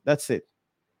 yes, that's it.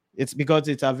 It's because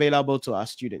it's available to our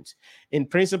students. In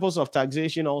principles of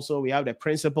taxation, also, we have the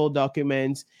principal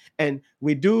documents, and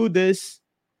we do this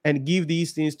and give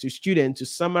these things to students to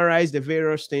summarize the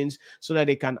various things so that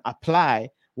they can apply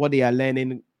what they are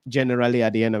learning generally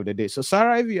at the end of the day. So,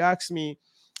 Sarah, if you ask me,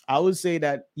 I would say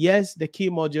that yes, the key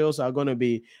modules are going to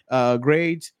be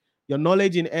great. Your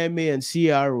knowledge in MA and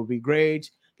CR will be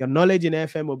great. Your knowledge in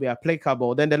FM will be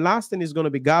applicable. Then the last thing is going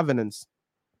to be governance.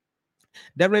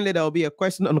 Definitely, there will be a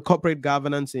question on corporate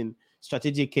governance in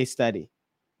strategic case study.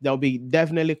 There will be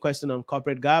definitely a question on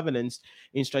corporate governance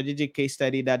in strategic case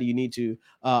study that you need to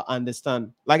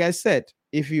understand. Like I said,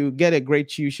 if you get a great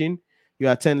tuition, you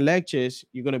attend lectures,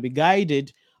 you're going to be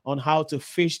guided on how to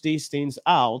fish these things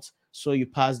out so you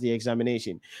pass the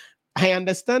examination. I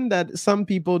understand that some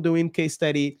people doing case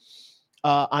study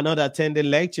are not attending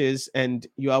lectures and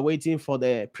you are waiting for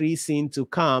the pre-scene to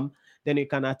come, then you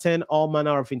can attend all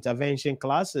manner of intervention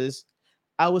classes.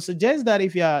 I would suggest that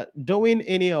if you are doing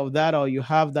any of that or you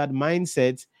have that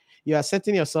mindset, you are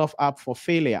setting yourself up for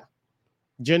failure.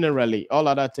 Generally, all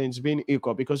other things being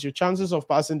equal, because your chances of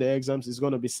passing the exams is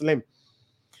going to be slim.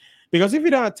 Because if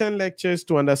you don't attend lectures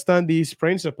to understand these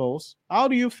principles, how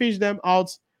do you fish them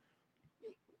out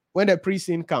when the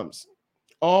pre-scene comes?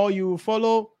 Or you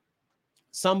follow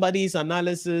somebody's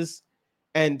analysis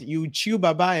and you chew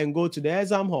baba and go to the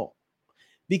exam hall.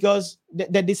 Because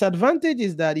the disadvantage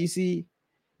is that, you see,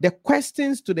 the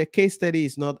questions to the case study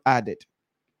is not added.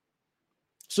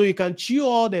 So you can chew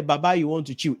all the baba you want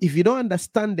to chew. If you don't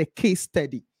understand the case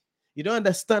study, you don't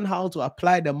understand how to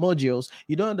apply the modules,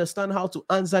 you don't understand how to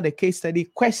answer the case study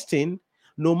question,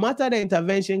 no matter the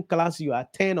intervention class you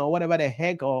attend or whatever the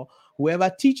heck or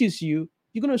whoever teaches you,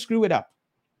 you're going to screw it up.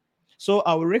 So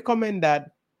I would recommend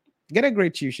that get a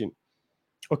great tuition.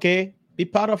 Okay? Be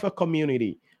part of a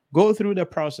community. Go through the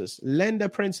process, learn the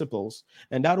principles,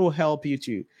 and that will help you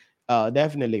to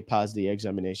definitely pass the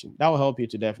examination. That will help you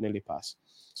to definitely pass.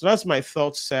 So that's my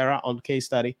thoughts, Sarah, on case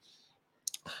study.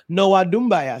 Noah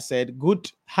Dumbaya said, good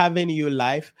having you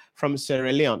live from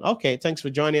Sierra Leone. Okay, thanks for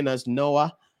joining us,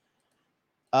 Noah.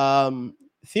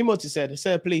 Timothy said,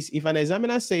 sir, please, if an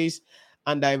examiner says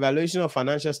under evaluation of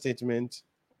financial statement,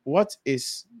 what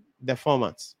is the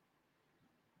format?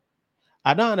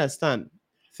 I don't understand,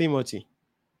 Timothy.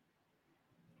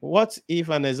 What if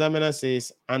an examiner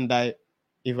says under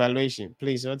evaluation?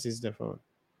 Please, what is the format?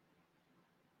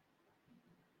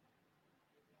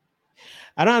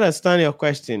 I don't understand your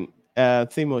question,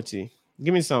 Timothy.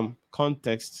 Give me some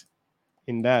context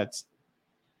in that.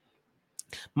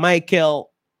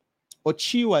 Michael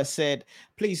Ochiwa said,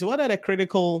 please, what are the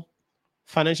critical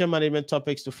financial management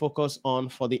topics to focus on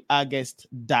for the August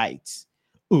diet?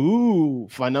 Ooh,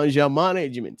 financial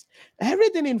management.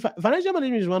 Everything in financial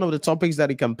management is one of the topics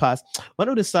that it can pass, one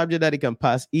of the subjects that it can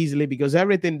pass easily, because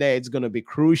everything there is going to be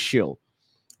crucial,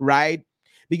 right?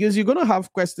 Because you're going to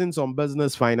have questions on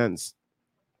business finance.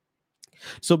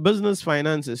 So business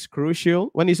finance is crucial.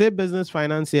 When you say business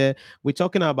finance here, we're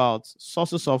talking about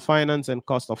sources of finance and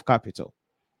cost of capital.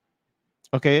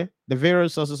 Okay, the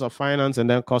various sources of finance and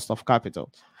then cost of capital.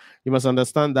 You must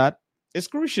understand that it's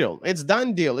crucial. It's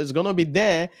done deal. It's going to be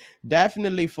there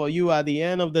definitely for you at the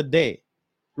end of the day,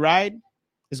 right?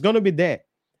 It's going to be there.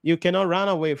 You cannot run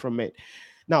away from it.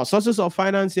 Now, sources of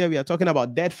finance here, we are talking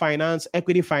about debt finance,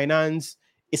 equity finance,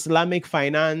 Islamic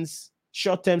finance,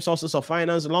 short-term sources of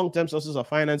finance, long-term sources of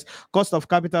finance, cost of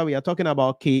capital. We are talking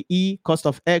about KE, cost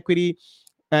of equity,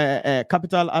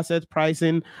 capital asset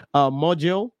pricing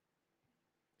module.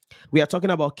 We are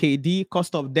talking about KD,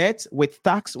 cost of debt, with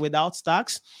tax, without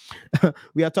tax.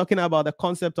 We are talking about the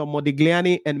concept of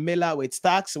Modigliani and Miller, with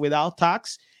tax, without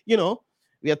tax. You know,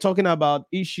 we are talking about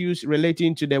issues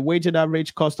relating to the weighted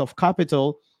average cost of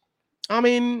capital. I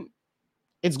mean,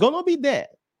 it's going to be there.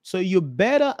 So you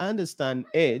better understand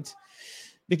it,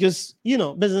 because, you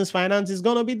know, business finance is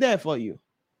going to be there for you,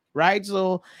 right?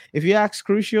 So if you ask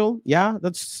crucial, yeah,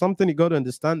 that's something you got to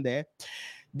understand there.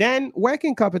 Then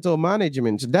working capital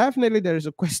management. Definitely there is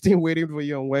a question waiting for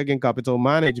you on working capital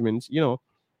management.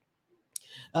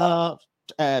 Uh,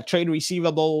 trade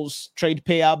receivables, trade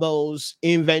payables,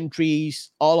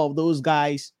 inventories, all of those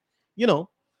guys. The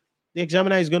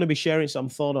examiner is going to be sharing some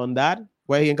thought on that.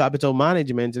 Working capital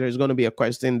management, there's going to be a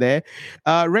question there.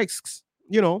 Risks,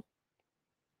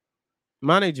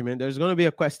 management, there's going to be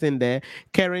a question there.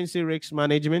 Currency risk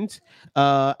management,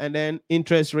 and then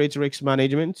interest rate risk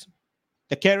management.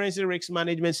 The currency risk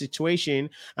management situation,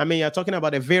 I mean, you're talking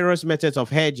about the various methods of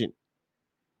hedging.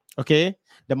 Okay,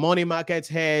 the money market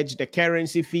hedge, the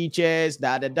currency features,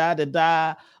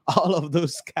 all of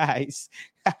those guys.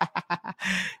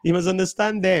 You must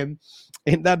understand them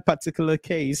in that particular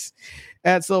case.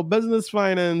 And so, business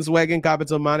finance, working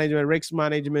capital management, risk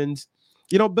management,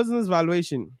 business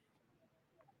valuation,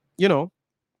 you know,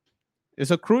 it's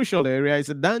a crucial area. It's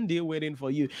a done deal waiting for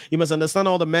you. You must understand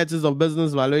all the methods of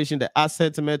business valuation, the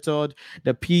asset method,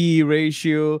 the PE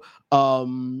ratio,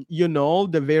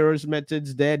 the various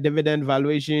methods there, dividend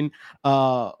valuation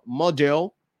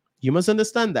model. You must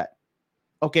understand that.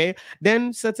 Okay.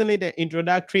 Then certainly the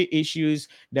introductory issues,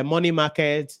 the money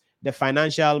market, the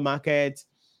financial market,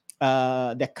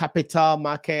 the capital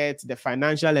market, the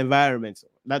financial environment.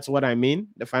 That's what I mean,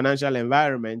 the financial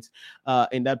environment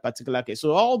in that particular case.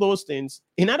 So all those things.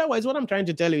 In other words, what I'm trying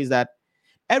to tell you is that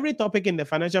every topic in the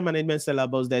financial management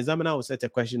syllabus, the examiner will set a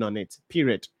question on it,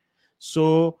 period.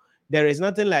 So there is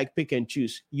nothing like pick and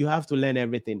choose. You have to learn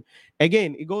everything.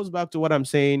 Again, it goes back to what I'm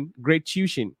saying, great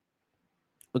tuition.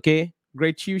 Okay,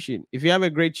 great tuition. If you have a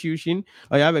great tuition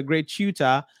or you have a great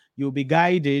tutor, you'll be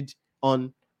guided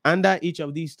on under each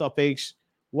of these topics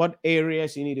what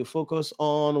areas you need to focus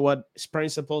on, what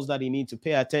principles that you need to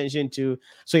pay attention to.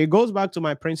 So it goes back to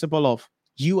my principle of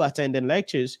you attending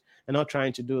lectures and not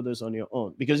trying to do this on your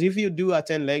own. Because if you do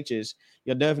attend lectures,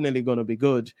 you're definitely going to be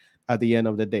good at the end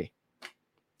of the day.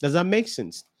 Does that make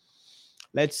sense?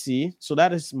 Let's see. So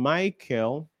that is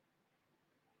Michael.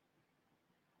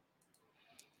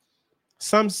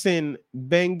 Samson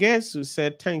Bengesu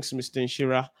said, thanks, Mr.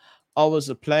 Nshira. Always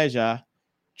a pleasure.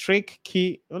 Trick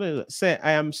key. What is it? Say,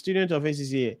 I am student of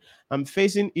ACCA. I'm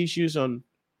facing issues on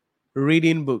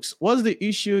reading books. What's the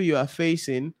issue you are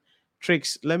facing?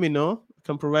 Tricks, let me know. I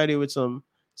can provide you with some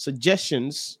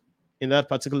suggestions in that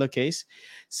particular case.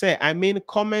 Say, I mean,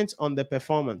 comment on the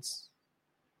performance.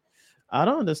 I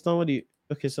don't understand what you.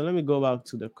 Okay, so let me go back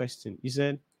to the question. You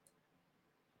said,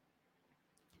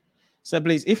 so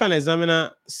please, if an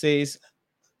examiner says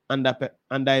under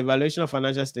evaluation of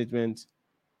financial statement,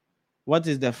 what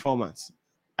is the format?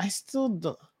 I still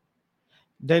don't.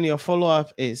 Then your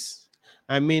follow-up is,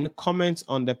 I mean, comment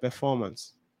on the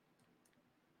performance.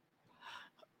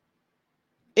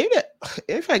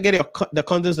 If I get the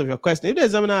context of your question, if the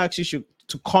examiner actually should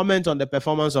to comment on the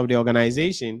performance of the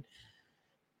organization,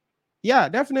 yeah,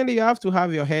 definitely you have to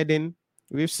have your heading.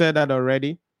 We've said that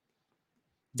already.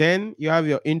 Then you have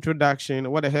your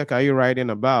introduction. What the heck are you writing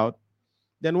about?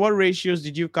 Then what ratios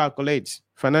did you calculate?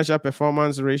 Financial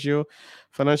performance ratio,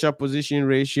 financial position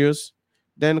ratios,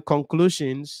 then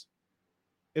conclusions.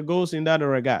 It goes in that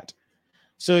regard.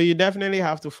 So you definitely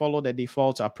have to follow the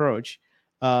default approach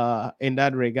in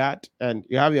that regard. And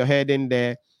you have your heading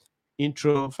there,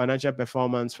 intro, financial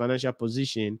performance, financial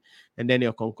position, and then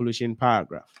your conclusion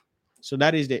paragraph. So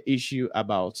that is the issue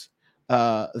about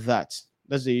that.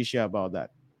 That's the issue about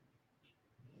that.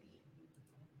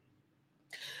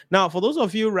 Now, for those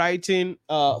of you writing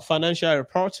financial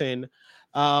reporting,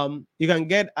 you can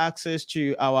get access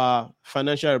to our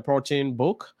financial reporting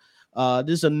book.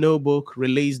 This is a notebook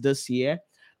released this year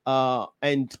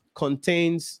and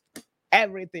contains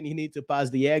everything you need to pass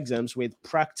the exams with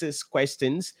practice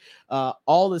questions.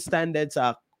 All the standards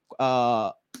are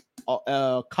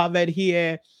covered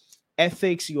here.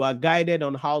 Ethics, you are guided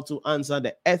on how to answer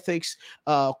the ethics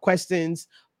questions.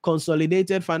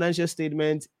 Consolidated financial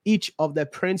statement, each of the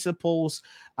principles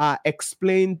are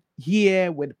explained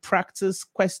here with practice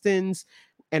questions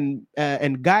and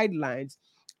guidelines.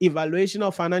 Evaluation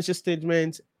of financial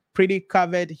statements, pretty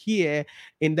covered here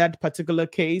in that particular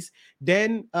case.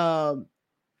 Then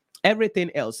everything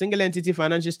else, single entity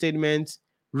financial statements,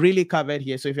 really covered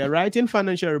here. So if you're writing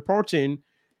financial reporting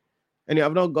and you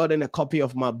have not gotten a copy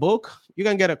of my book, you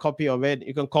can get a copy of it.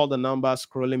 You can call the number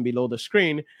scrolling below the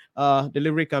screen.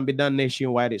 Delivery can be done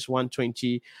nationwide. It's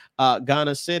 120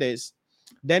 Ghana cedis.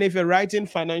 Then if you're writing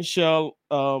financial,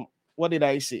 what did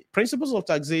I say? Principles of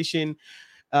taxation.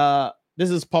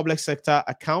 This is public sector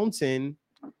accounting.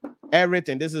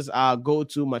 Everything. This is our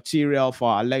go-to material for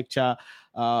our lecture.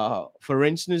 For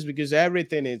instance, because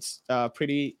everything is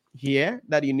pretty here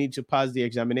that you need to pass the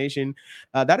examination.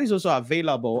 That is also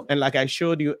available. And like I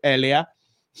showed you earlier,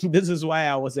 this is why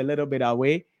I was a little bit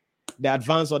away. The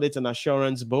Advanced Audit and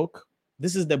Assurance book.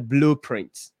 This is the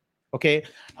blueprint. Okay.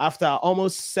 After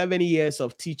almost 70 years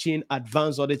of teaching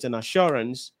Advanced Audit and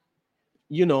Assurance,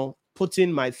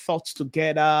 putting my thoughts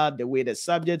together, the way the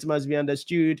subject must be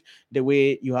understood, the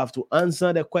way you have to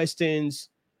answer the questions,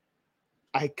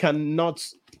 I cannot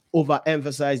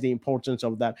overemphasize the importance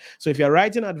of that. So if you're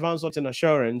writing Advanced Audit and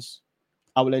Assurance,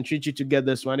 I will entreat you to get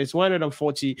this one. It's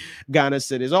 140 Ghana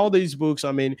cedis. All these books,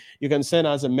 you can send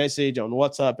us a message on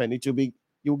WhatsApp and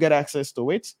you'll get access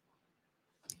to it.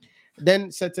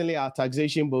 Then certainly our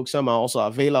taxation books, some are also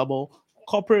available.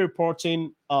 Corporate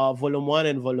reporting, volume 1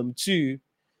 and volume 2,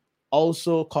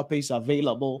 also copies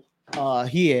available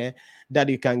here that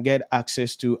you can get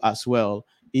access to as well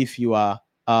if you are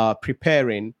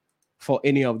preparing for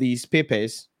any of these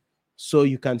papers, so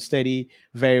you can study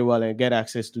very well and get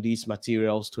access to these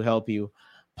materials to help you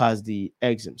pass the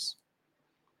exams.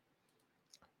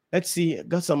 Let's see,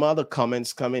 got some other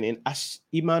comments coming in.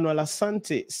 Emmanuel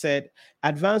Asante said,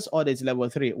 Advanced Audit Level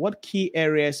 3, what key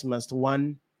areas must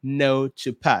one know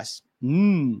to pass?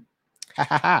 You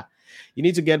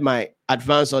need to get my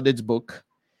Advanced Audit book.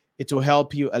 It will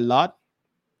help you a lot.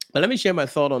 But let me share my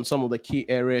thought on some of the key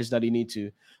areas that you need to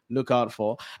look out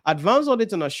for. Advanced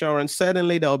Audit and Assurance,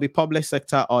 certainly there will be public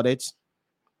sector audits.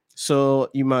 So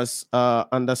you must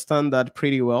understand that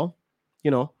pretty well.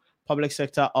 Public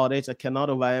sector audits, I cannot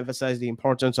overemphasize the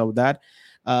importance of that.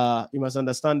 You must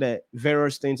understand the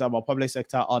various things about public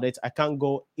sector audits. I can't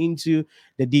go into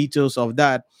the details of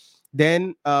that.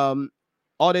 Then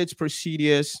audit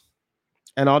procedures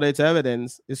and audit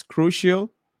evidence is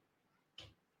crucial.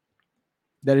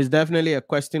 There is definitely a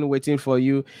question waiting for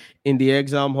you in the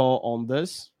exam hall on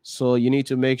this. So you need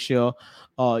to make sure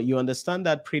you understand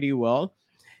that pretty well.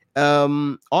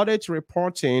 Audit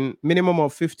reporting, minimum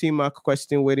of 15-mark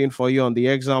question waiting for you on the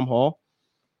exam hall.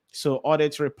 So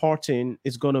audit reporting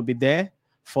is going to be there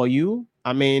for you.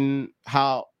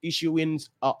 How issuing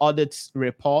audit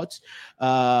reports,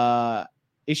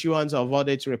 issuance of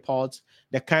audit reports,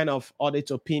 the kind of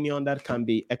audit opinion that can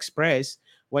be expressed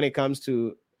when it comes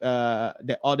to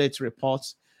the audit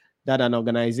reports that an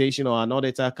organization or an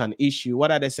auditor can issue.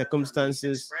 What are the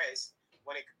circumstances?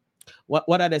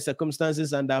 What are the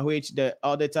circumstances under which the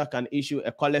auditor can issue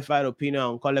a qualified opinion,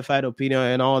 unqualified opinion,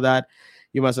 and all that?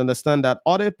 You must understand that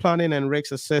audit planning and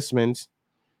risk assessment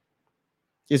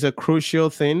is a crucial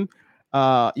thing.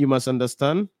 You must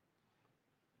understand.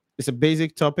 It's a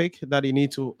basic topic that you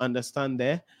need to understand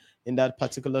there in that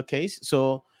particular case.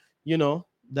 So,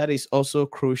 that is also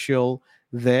crucial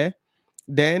there.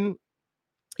 Then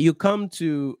you come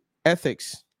to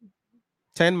ethics.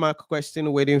 10-mark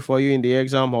question waiting for you in the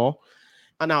exam hall.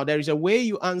 And now there is a way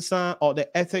you answer, or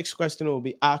the ethics question will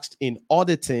be asked in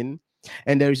auditing,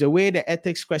 and there is a way the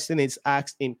ethics question is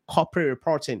asked in corporate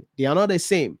reporting. They are not the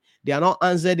same. They are not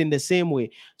answered in the same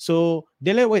way. So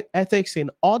dealing with ethics in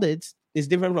audits is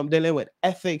different from dealing with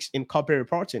ethics in corporate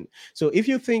reporting. So if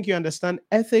you think you understand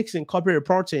ethics in corporate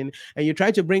reporting and you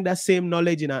try to bring that same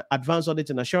knowledge in Advanced Audit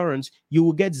and Assurance, you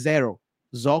will get zero.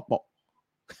 Zokbo.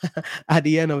 At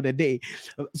the end of the day,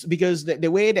 because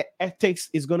the way the ethics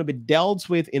is going to be dealt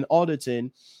with in auditing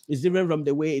is different from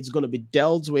the way it's going to be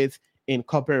dealt with in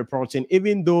corporate reporting,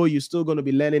 even though you're still going to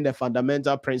be learning the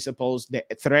fundamental principles, the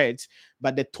threads,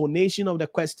 but the tonation of the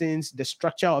questions, the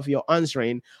structure of your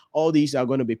answering, all these are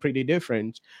going to be pretty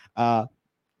different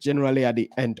generally at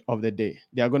the end of the day.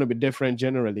 They are going to be different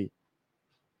generally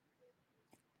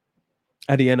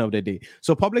at the end of the day.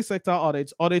 So public sector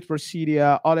audits, audit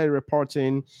procedure, audit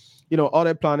reporting,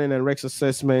 audit planning and risk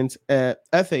assessment,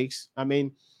 ethics.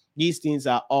 These things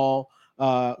are all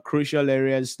crucial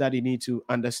areas that you need to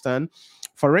understand.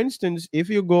 For instance, if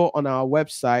you go on our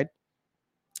website,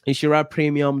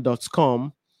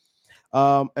 inshirapremium.com,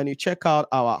 and you check out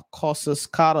our courses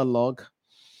catalog,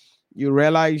 you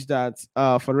realize that,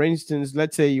 for instance,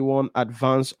 let's say you want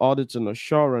Advanced Audit and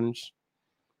Assurance.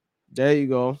 There you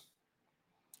go.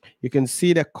 You can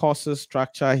see the courses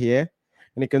structure here,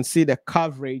 and you can see the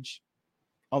coverage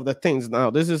of the things. Now,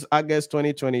 this is August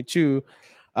 2022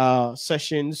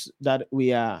 sessions that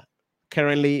we are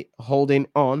currently holding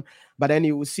on, but then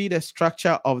you will see the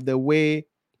structure of the way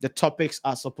the topics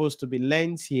are supposed to be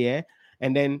learned here,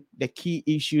 and then the key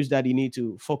issues that you need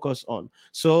to focus on.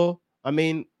 So,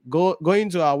 going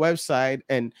to our website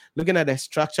and looking at the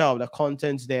structure of the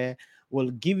contents there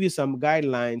will give you some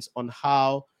guidelines on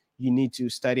how you need to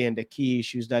study and the key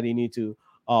issues that you need to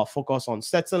focus on.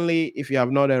 Certainly, if you have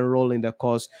not enrolled in the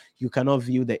course, you cannot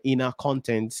view the inner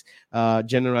contents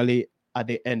generally at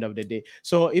the end of the day.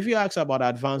 So if you ask about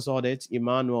advanced audit,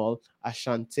 Emmanuel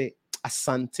Asante,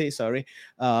 sorry,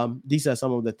 these are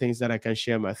some of the things that I can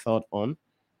share my thought on.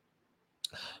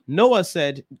 Noah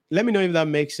said, let me know if that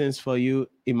makes sense for you,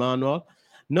 Emmanuel.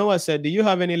 Noah said, do you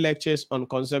have any lectures on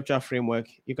conceptual framework?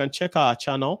 You can check our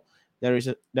channel. There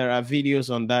are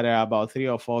videos on that. There are about 3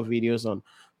 or 4 videos on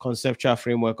conceptual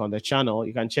framework on the channel.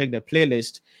 You can check the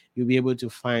playlist. You'll be able to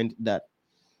find that.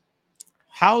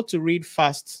 How to read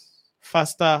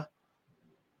faster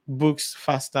books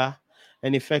faster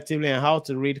and effectively, and how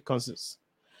to read concepts.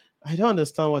 I don't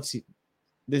understand what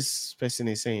this person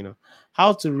is saying.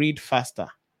 How to read faster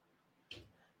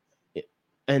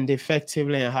and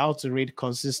effectively, and how to read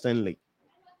consistently.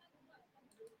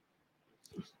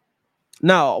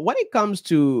 Now, when it comes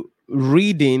to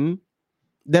reading,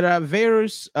 there are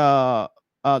various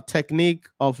technique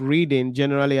of reading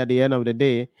generally at the end of the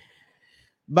day,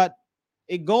 but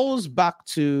it goes back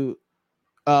to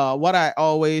what I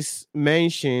always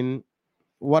mention,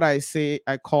 what I say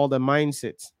I call the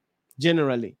mindset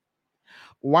generally.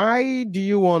 Why do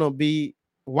you want to be,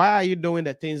 why are you doing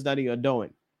the things that you're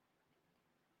doing?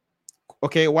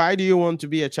 Okay, why do you want to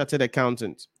be a chartered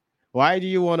accountant? Why do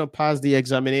you want to pass the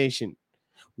examination?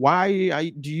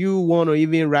 Why do you want to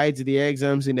even write the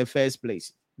exams in the first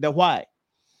place? The why.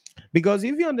 Because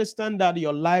if you understand that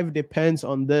your life depends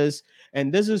on this,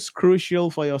 and this is crucial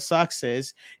for your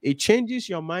success, it changes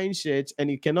your mindset,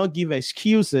 and you cannot give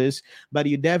excuses, but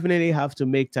you definitely have to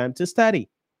make time to study.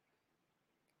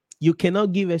 You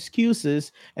cannot give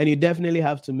excuses, and you definitely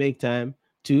have to make time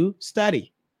to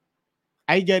study.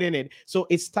 I get in it. So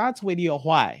it starts with your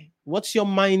why. What's your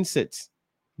mindset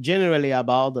generally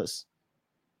about this?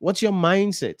 What's your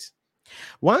mindset?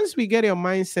 Once we get your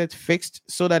mindset fixed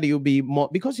so that you'll be more,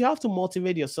 because you have to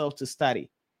motivate yourself to study.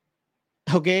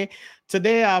 Okay.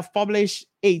 Today I've published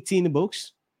 18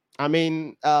 books. I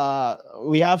mean,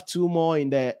 we have 2 more in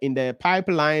the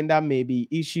pipeline that may be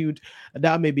issued,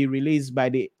 that may be released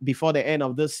before the end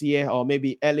of this year, or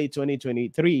maybe early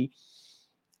 2023.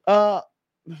 But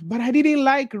I didn't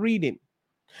like reading.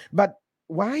 But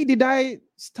why did I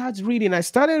start reading? I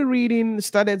started reading,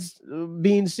 started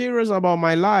being serious about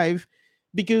my life,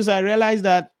 because I realized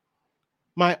that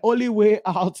my only way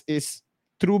out is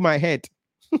through my head.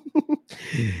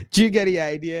 Do you get the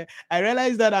idea? I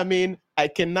realized that, I mean, I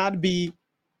cannot be,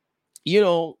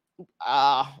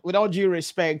 without due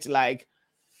respect, like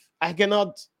I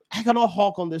cannot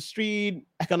hawk on the street.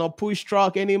 I cannot push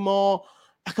truck anymore.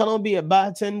 I cannot be a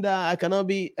bartender. I cannot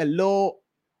be an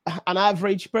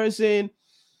average person.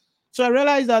 So I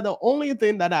realized that the only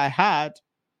thing that I had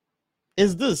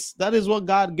is this. That is what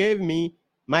God gave me,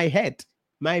 my head,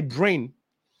 my brain.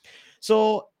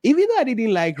 So even though I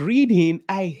didn't like reading,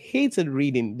 I hated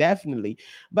reading, definitely.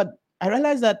 But I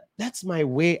realized that that's my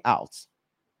way out.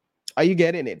 Are you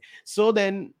getting it? So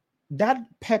then that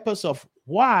purpose of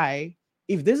why,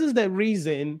 if this is the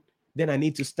reason, then I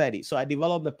need to study. So I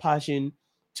developed the passion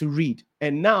to read.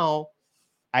 And now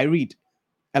I read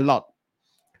a lot.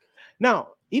 Now,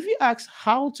 if you ask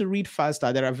how to read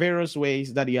faster, there are various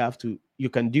ways that you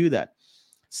can do that.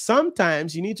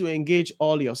 Sometimes you need to engage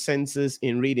all your senses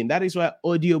in reading. That is why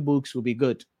audiobooks will be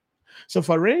good. So,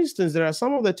 for instance, there are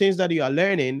some of the things that you are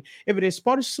learning. If it is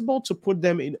possible to put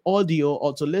them in audio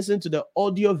or to listen to the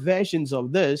audio versions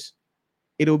of this,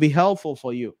 it will be helpful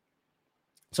for you.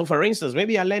 So, for instance,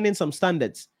 maybe you're learning some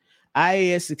standards,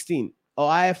 IAS 16 or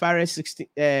IFRS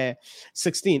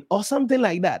 16 or something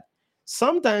like that.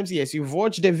 Sometimes, yes, you've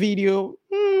watched the video,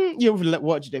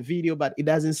 but it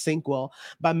doesn't sync well.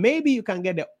 But maybe you can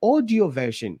get the audio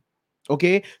version,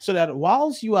 okay? So that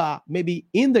whilst you are maybe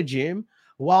in the gym,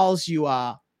 whilst you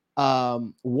are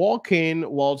walking,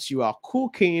 whilst you are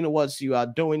cooking, whilst you are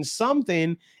doing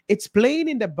something, it's playing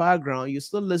in the background. You're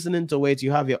still listening to it.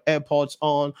 You have your AirPods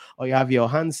on, or you have your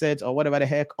handset or whatever the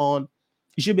heck on.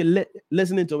 You should be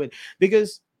listening to it,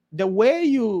 because the way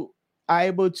you are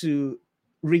able to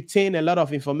retain a lot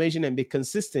of information and be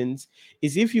consistent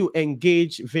is if you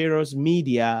engage various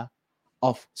media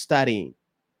of studying.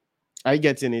 Are you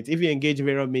getting it? If you engage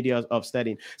various media of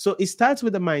studying. So it starts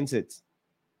with the mindset.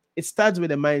 It starts with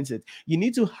the mindset. You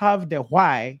need to have the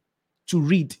why to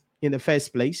read in the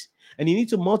first place. And you need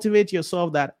to motivate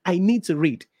yourself that I need to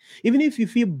read. Even if you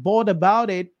feel bored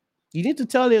about it, you need to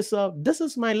tell yourself, this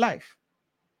is my life.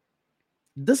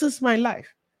 This is my life.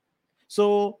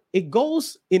 So it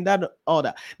goes in that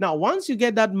order. Now, once you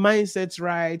get that mindset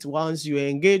right, once you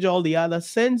engage all the other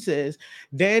senses,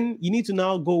 then you need to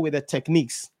now go with the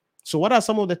techniques. So what are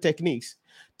some of the techniques?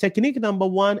 Technique number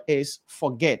 1 is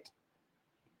forget.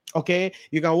 Okay,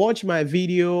 you can watch my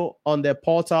video on the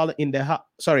portal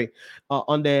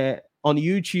on the on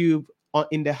YouTube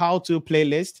in the how-to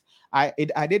playlist. I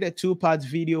did a 2-part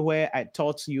video where I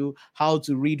taught you how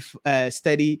to read,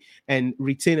 study, and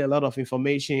retain a lot of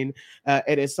information.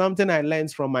 It is something I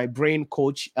learned from my brain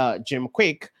coach, Jim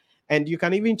Quick, and you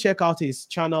can even check out his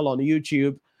channel on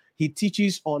YouTube. He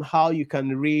teaches on how you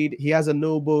can read. He has a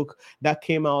notebook that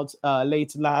came out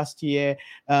late last year,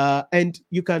 and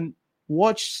you can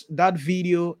watch that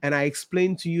video, and I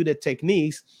explain to you the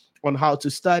techniques on how to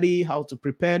study, how to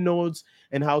prepare notes,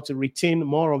 and how to retain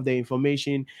more of the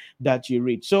information that you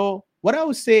read. So what I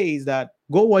would say is that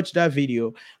go watch that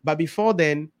video. But before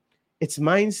then, it's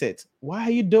mindset. Why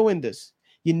are you doing this?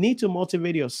 You need to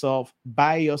motivate yourself,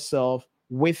 by yourself,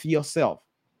 with yourself.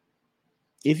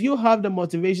 If you have the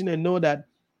motivation and know that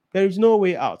there is no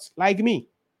way out, like me,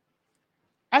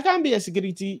 I can't be a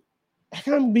security, I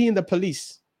can't be in the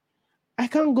police, I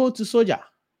can't go to soldier,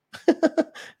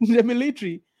 the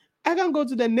military, I can't go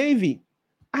to the Navy.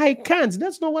 I can't.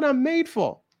 That's not what I'm made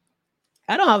for.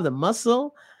 I don't have the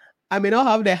muscle. I may not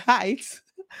have the height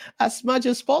as much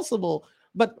as possible.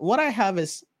 But what I have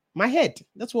is my head.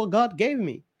 That's what God gave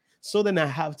me. So then I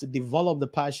have to develop the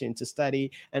passion to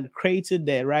study and created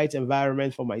the right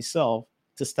environment for myself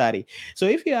to study. So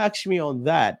if you ask me on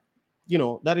that,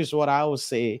 that is what I would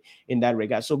say in that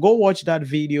regard. So go watch that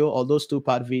video or those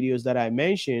 2-part videos that I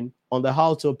mentioned on the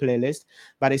how to playlist.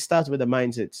 But it starts with the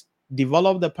mindset.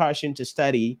 Develop the passion to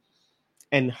study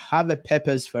and have a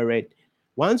purpose for it.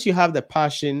 Once you have the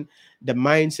passion, the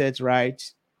mindset right,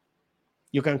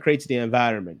 you can create the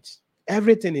environment.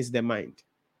 Everything is the mind.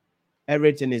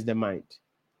 Everything is the mind.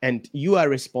 And you are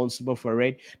responsible for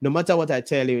it. No matter what I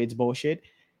tell you, it's bullshit.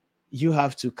 You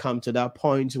have to come to that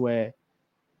point where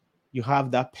you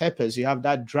have that purpose, you have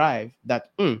that drive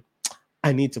that,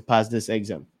 I need to pass this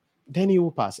exam. Then you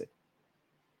will pass it.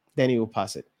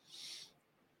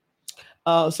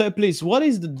 So please, what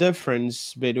is the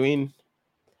difference between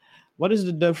what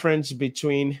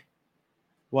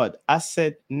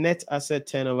net asset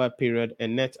turnover period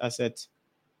and net asset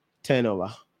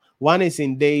turnover? One is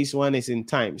in days, one is in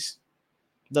times.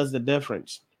 That's the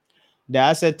difference.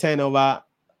 The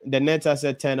net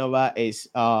asset turnover is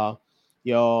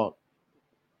your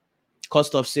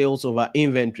cost of sales over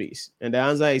inventories, and the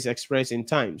answer is expressed in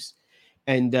times.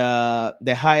 And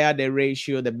the higher the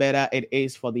ratio, the better it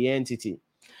is for the entity.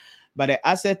 But the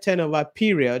asset turnover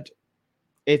period,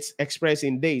 it's expressed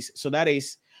in days. So that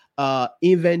is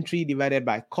inventory divided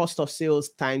by cost of sales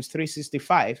times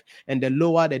 365. And the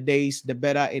lower the days, the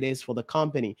better it is for the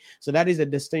company. So that is the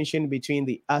distinction between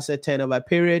the asset turnover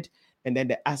period and then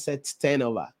the asset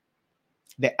turnover.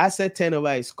 The asset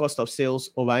turnover is cost of sales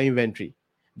over inventory.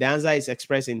 The answer is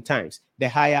expressed in times. The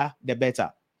higher, the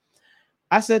better.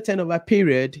 Asset turnover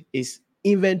period is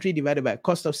inventory divided by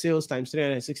cost of sales times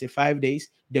 365 days.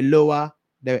 The lower,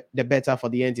 the better for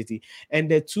the entity. And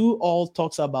the two all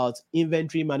talks about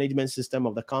inventory management system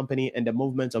of the company and the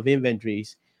movement of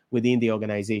inventories within the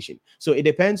organization. So it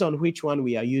depends on which one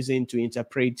we are using to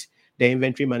interpret the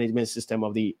inventory management system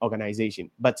of the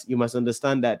organization. But you must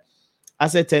understand that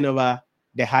asset turnover,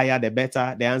 the higher, the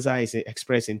better. The answer is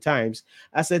expressed in times.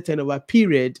 Asset turnover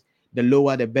period, the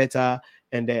lower, the better.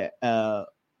 And the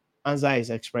answer is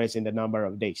expressed in the number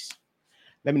of days.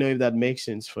 Let me know if that makes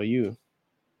sense for you.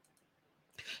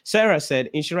 Sarah said,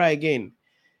 Inshira again,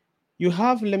 you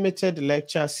have limited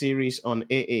lecture series on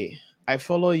AA. I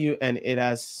follow you and it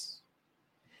has...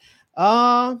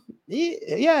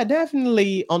 yeah,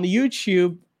 definitely on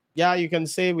YouTube. Yeah, you can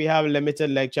say we have limited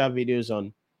lecture videos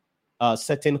on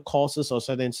certain courses or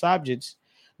certain subjects.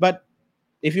 But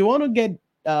if you want to get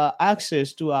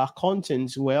access to our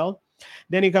content, well,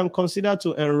 then you can consider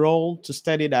to enroll to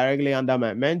study directly under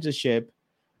my mentorship.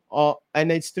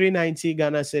 And it's 390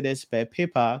 Ghana cedis per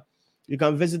paper. You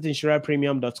can visit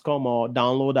inshirapremium.com or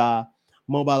download our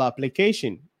mobile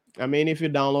application. I mean, if you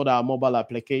download our mobile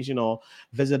application or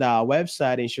visit our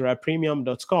website,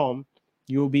 inshirapremium.com,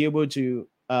 you'll be able to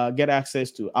get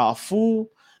access to our full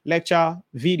lecture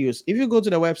videos. If you go to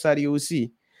the website, you will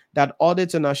see that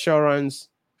audit and assurance,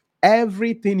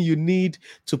 everything you need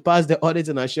to pass the audit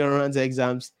and assurance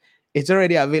exams, it's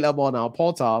already available on our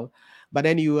portal. But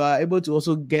then you are able to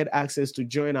also get access to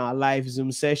join our live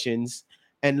Zoom sessions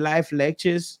and live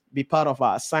lectures, be part of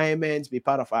our assignments, be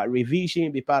part of our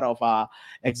revision, be part of our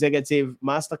executive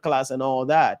masterclass and all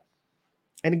that,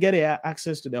 and get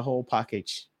access to the whole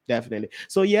package. Definitely.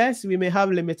 So yes, we may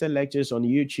have limited lectures on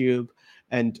YouTube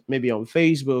and maybe on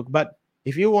Facebook, but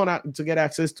if you want to get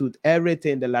access to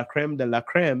everything, the la creme,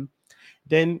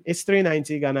 then it's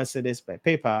 390 Ghana cedis per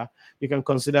paper. You can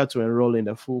consider to enroll in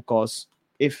the full course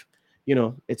if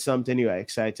it's something you are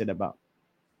excited about.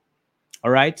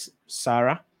 All right,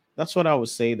 Sarah, That's what I would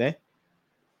say there.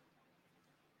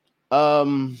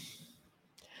 Um,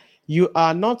 you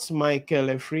are not Michael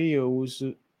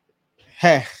Efrio.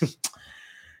 Hey.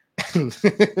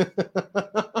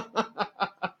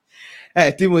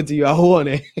 Hey, Timothy, you are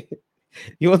one.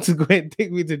 You want to go and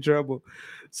take me to trouble?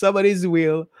 Somebody's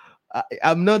will.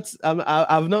 I'm not.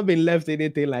 I've not been left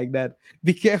anything like that.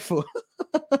 Be careful.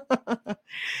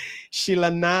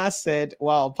 Sheila Na said,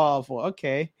 "Wow, powerful."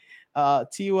 Okay.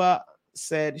 Tiwa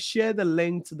said, "Share the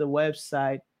link to the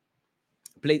website.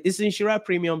 Please, it's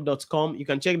inshirapremium.com. You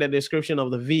can check the description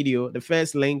of the video. The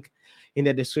first link in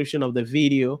the description of the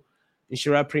video,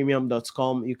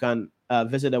 inshirapremium.com. You can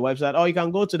visit the website, or you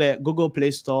can go to the Google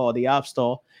Play Store or the App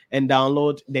Store and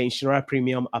download the Inshira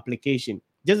Premium application.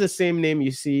 Just the same name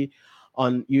you see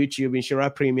on YouTube,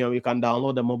 Inshira Premium. You can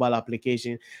download the mobile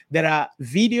application. There are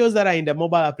videos that are in the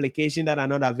mobile application that are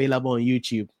not available on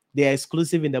YouTube. They are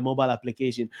exclusive in the mobile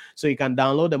application. So you can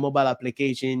download the mobile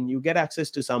application. You get access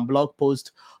to some blog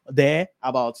posts there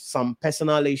about some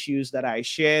personal issues that I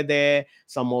share there,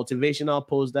 some motivational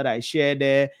posts that I share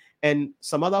there, and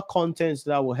some other contents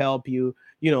that will help you,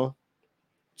 to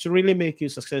really make you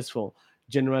successful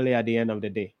generally at the end of the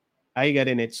day. Are you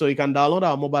getting it? So you can download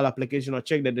our mobile application or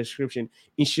check the description,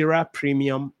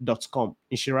 inshirapremium.com,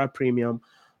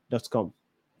 inshirapremium.com.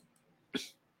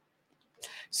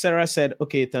 Sarah said,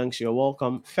 okay, thanks, you're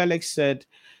welcome. Felix said,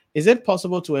 is it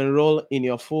possible to enroll in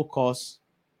your full course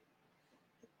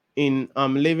in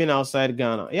living outside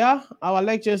Ghana? Yeah, our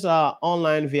lectures are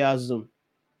online via Zoom.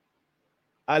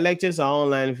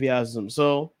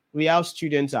 So we have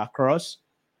students across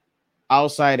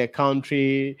outside the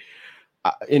country,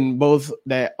 in both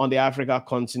on the Africa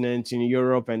continent, in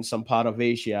Europe, and some part of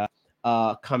Asia,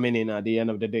 coming in at the end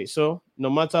of the day. So no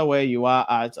matter where you are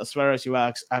at, as far as you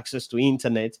have access to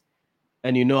internet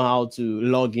and you know how to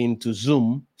log into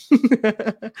Zoom,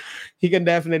 you can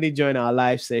definitely join our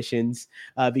live sessions,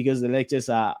 because the lectures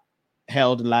are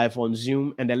held live on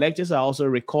Zoom, and the lectures are also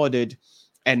recorded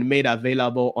and made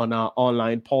available on our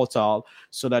online portal,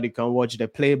 so that you can watch the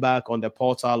playback on the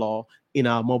portal or in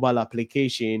our mobile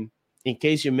application, in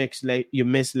case you miss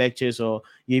lectures, or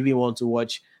you even want to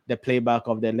watch the playback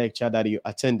of the lecture that you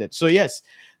attended. So yes,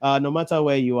 no matter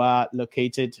where you are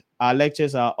located, our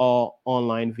lectures are all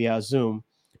online via Zoom,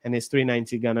 and it's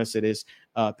 390 Ghana cedis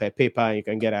per paper, and you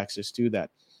can get access to that.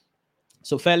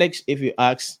 So Felix, if you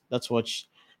ask, that's what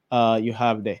you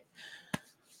have there.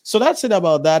 So that's it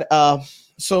about that.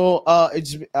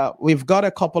 We've got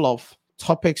a couple of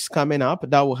topics coming up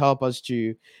that will help us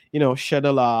to,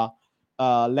 schedule our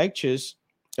lectures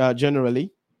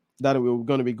generally that we're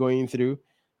going to be going through.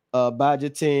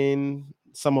 Budgeting,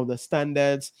 some of the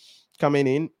standards coming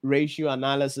in, ratio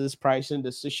analysis, pricing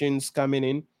decisions coming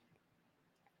in.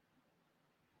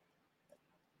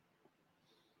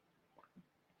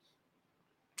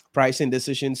 Pricing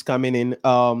decisions coming in,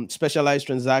 specialized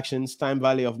transactions, time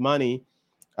value of money.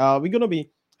 We're going to be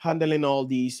handling all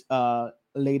these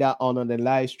later on the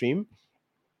live stream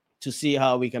to see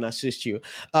how we can assist you.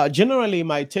 Generally,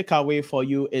 my takeaway for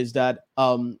you is that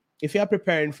if you are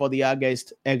preparing for the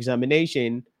August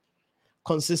examination,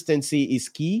 consistency is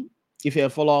key. If you're a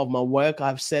follower of my work,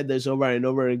 I've said this over and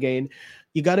over again.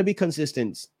 You got to be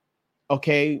consistent.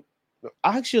 Okay.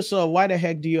 Ask yourself, why the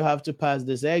heck do you have to pass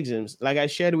these exams? Like I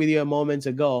shared with you a moment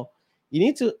ago, you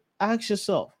need to ask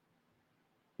yourself,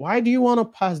 why do you want to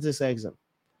pass this exam?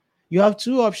 You have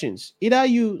two options. Either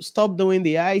you stop doing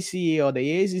the ICA or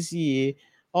the ACCA,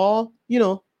 or,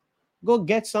 go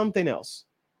get something else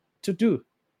to do.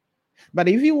 But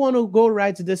if you want to go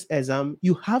write this exam,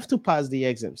 you have to pass the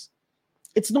exams.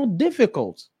 It's not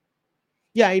difficult.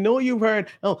 Yeah, I know you've heard,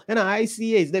 oh, and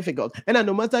ICA is difficult. And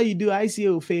no matter you do,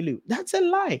 ICA will fail you. That's a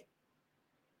lie.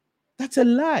 That's a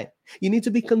lie. You need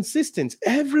to be consistent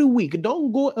every week.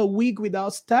 Don't go a week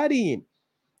without studying.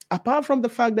 Apart from the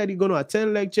fact that you're going to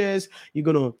attend lectures, you're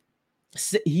going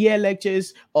to hear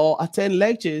lectures or attend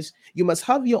lectures, you must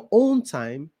have your own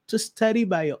time to study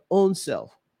by your own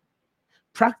self.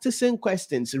 Practicing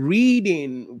questions,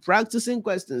 reading, practicing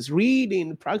questions,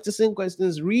 reading, practicing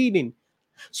questions, reading,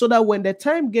 so that when the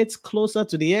time gets closer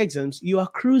to the exams, you are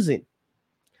cruising.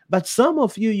 But some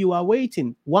of you are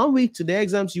waiting 1 week to the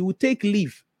exams, you will take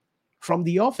leave from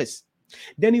the office.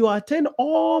 Then you attend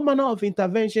all manner of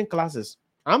intervention classes.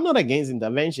 I'm not against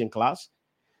intervention class,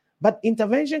 but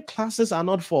intervention classes are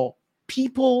not for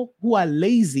people who are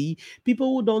lazy, people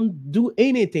who don't do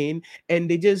anything, and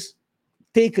they just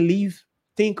take leave,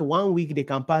 think 1 week they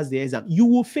can pass the exam. You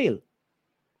will fail.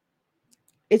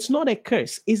 It's not a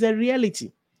curse, it's a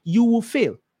reality. You will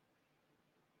fail.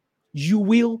 You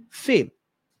will fail.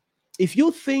 If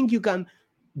you think you can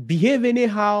behave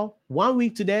anyhow 1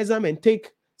 week to the exam and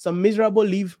take some miserable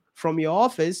leave from your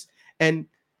office, and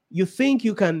you think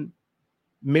you can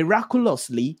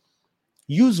miraculously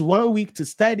use 1 week to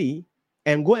study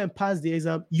and go and pass the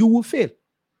exam, you will fail.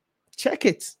 Check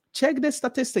it. Check the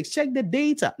statistics. Check the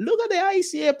data. Look at the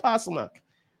ICA pass mark.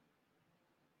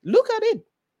 Look at it.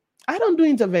 I don't do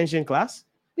intervention class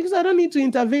because I don't need to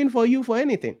intervene for you for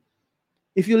anything.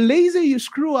 If you're lazy, you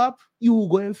screw up, you will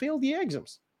go and fail the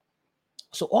exams.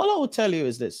 So all I will tell you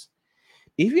is this.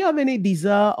 If you have any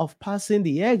desire of passing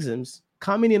the exams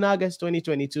coming in August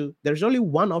 2022, there's only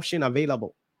one option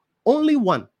available. Only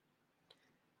one.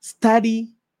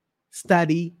 Study,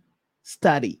 study,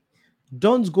 study.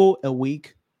 Don't go a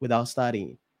week without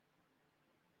studying.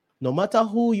 No matter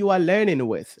who you are learning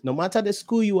with, no matter the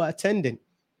school you are attending,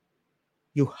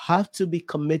 you have to be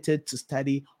committed to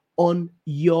study on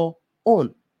your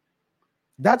own.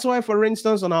 That's why, for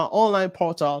instance, on our online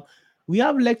portal, we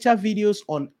have lecture videos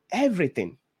on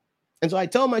everything. And so I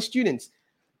tell my students,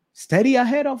 study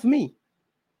ahead of me,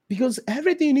 because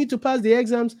everything you need to pass the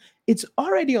exams, it's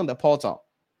already on the portal.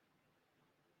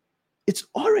 It's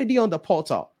already on the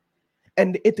portal.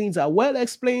 And the things are well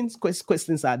explained,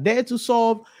 questions are there to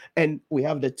solve, and we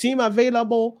have the team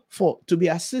available for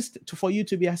you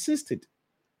to be assisted.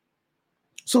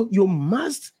 So you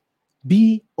must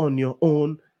be on your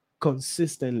own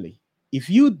consistently. If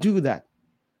you do that,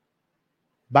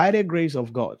 by the grace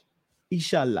of God,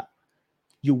 inshallah,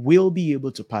 you will be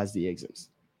able to pass the exams.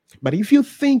 But if you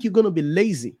think you're going to be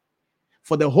lazy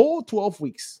for the whole 12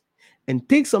 weeks and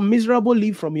take some miserable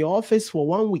leave from your office for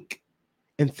 1 week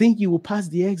and think you will pass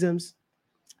the exams,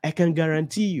 I can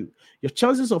guarantee you your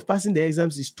chances of passing the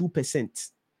exams is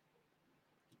 2%,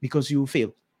 because you will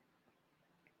fail.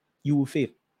 You will fail.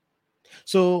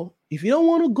 So if you don't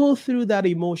want to go through that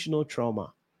emotional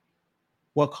trauma,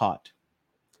 work hard,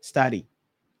 study,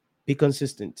 be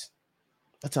consistent.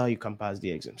 That's how you can pass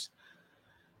the exams.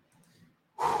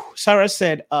 Sarah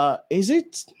said, is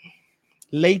it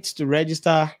late to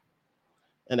register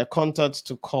and a contact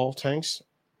to call? Thanks.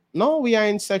 No, we are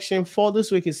in section 4.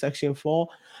 This week is section 4.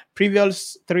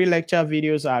 Previous 3 lecture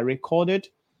videos are recorded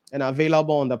and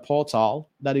available on the portal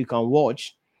that you can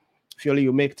watch. If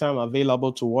you make time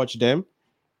available to watch them,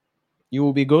 you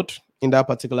will be good in that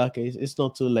particular case. It's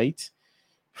not too late.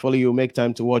 If you make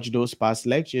time to watch those past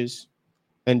lectures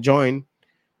and join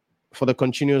for the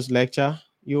continuous lecture,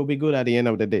 you will be good at the end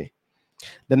of the day.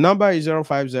 The number is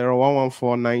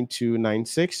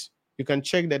 050-114-9296. You can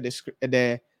check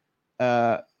the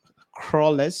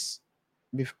crawlers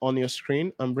on your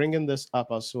screen. I'm bringing this up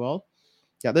as well.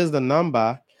 Yeah, this is the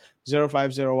number,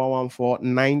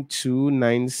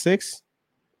 050-114-9296.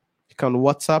 You can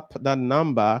WhatsApp that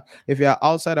number. If you are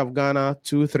outside of Ghana,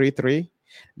 233,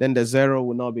 then the 0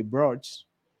 will not be brought.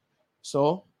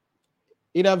 So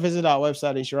either visit our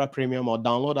website, Insura Premium, or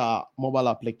download our mobile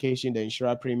application, the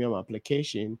Insura Premium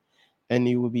application, and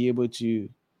you will be able to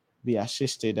be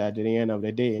assisted at the end of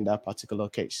the day in that particular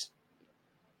case.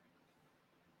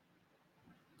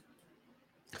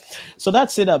 So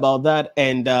that's it about that.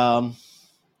 And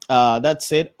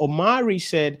that's it. Omari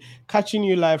said, catching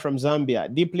you live from Zambia.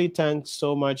 Deeply thanks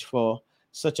so much for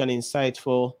such an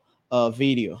insightful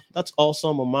video. That's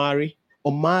awesome,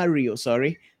 Omario,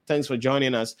 sorry. Thanks for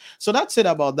joining us. So that's it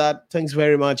about that. Thanks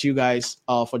very much, you guys,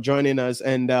 for joining us.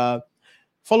 And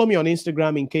follow me on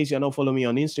Instagram in case you're not following me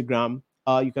on Instagram.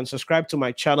 You can subscribe to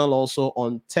my channel also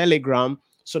on Telegram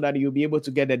so that you'll be able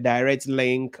to get a direct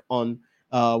link on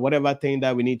whatever thing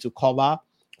that we need to cover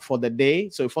for the day.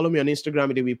 So follow me on Instagram,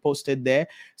 it will be posted there,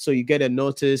 so you get a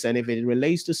notice. And if it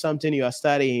relates to something you are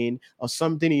studying or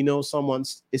something you know someone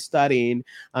is studying,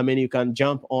 you can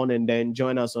jump on and then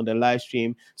join us on the live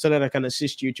stream so that I can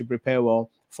assist you to prepare well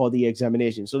for the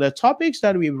examination. So the topics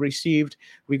that we've received,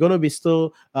 we're going to be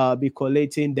still be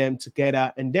collating them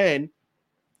together, and then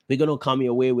we're going to come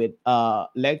your way with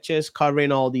lectures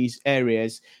covering all these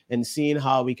areas and seeing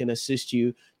how we can assist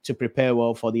you to prepare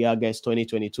well for the August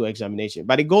 2022 examination.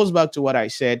 But it goes back to what I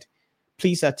said.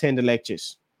 Please attend the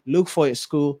lectures. Look for a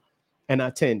school and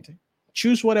attend.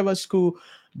 Choose whatever school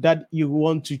that you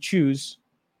want to choose,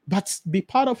 but be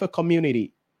part of a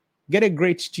community. Get a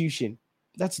great tuition.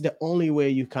 That's the only way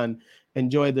you can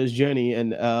enjoy this journey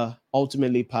and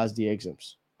ultimately pass the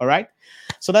exams. All right.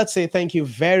 So that's it. Thank you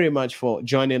very much for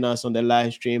joining us on the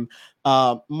live stream.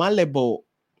 Malebo,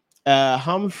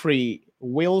 Humphrey,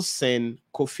 Wilson,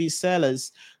 Kofi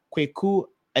Sellers, Kweku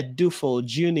Edufo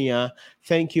Jr.,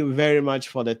 thank you very much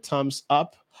for the thumbs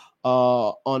up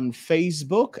on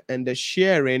Facebook and the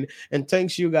sharing. And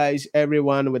thanks you guys,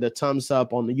 everyone with the thumbs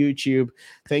up on YouTube.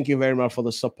 Thank you very much for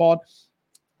the support.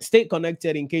 stay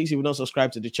connected. In case you've not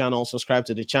subscribed to the channel, subscribe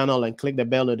to the channel and click the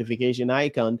bell notification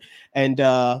icon, and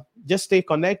just stay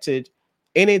connected.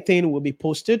 Anything will be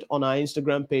posted on our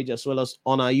Instagram page as well as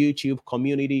on our YouTube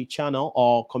community channel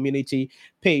or community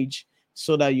page,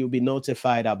 so that you'll be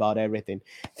notified about everything.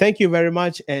 Thank you very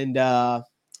much, and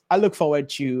I look forward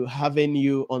to having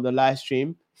you on the live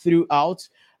stream throughout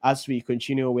as we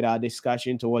continue with our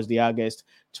discussion towards the August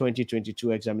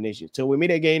 2022 examination. Till we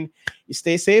meet again,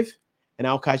 stay safe, and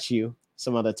I'll catch you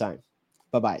some other time.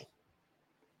 Bye-bye.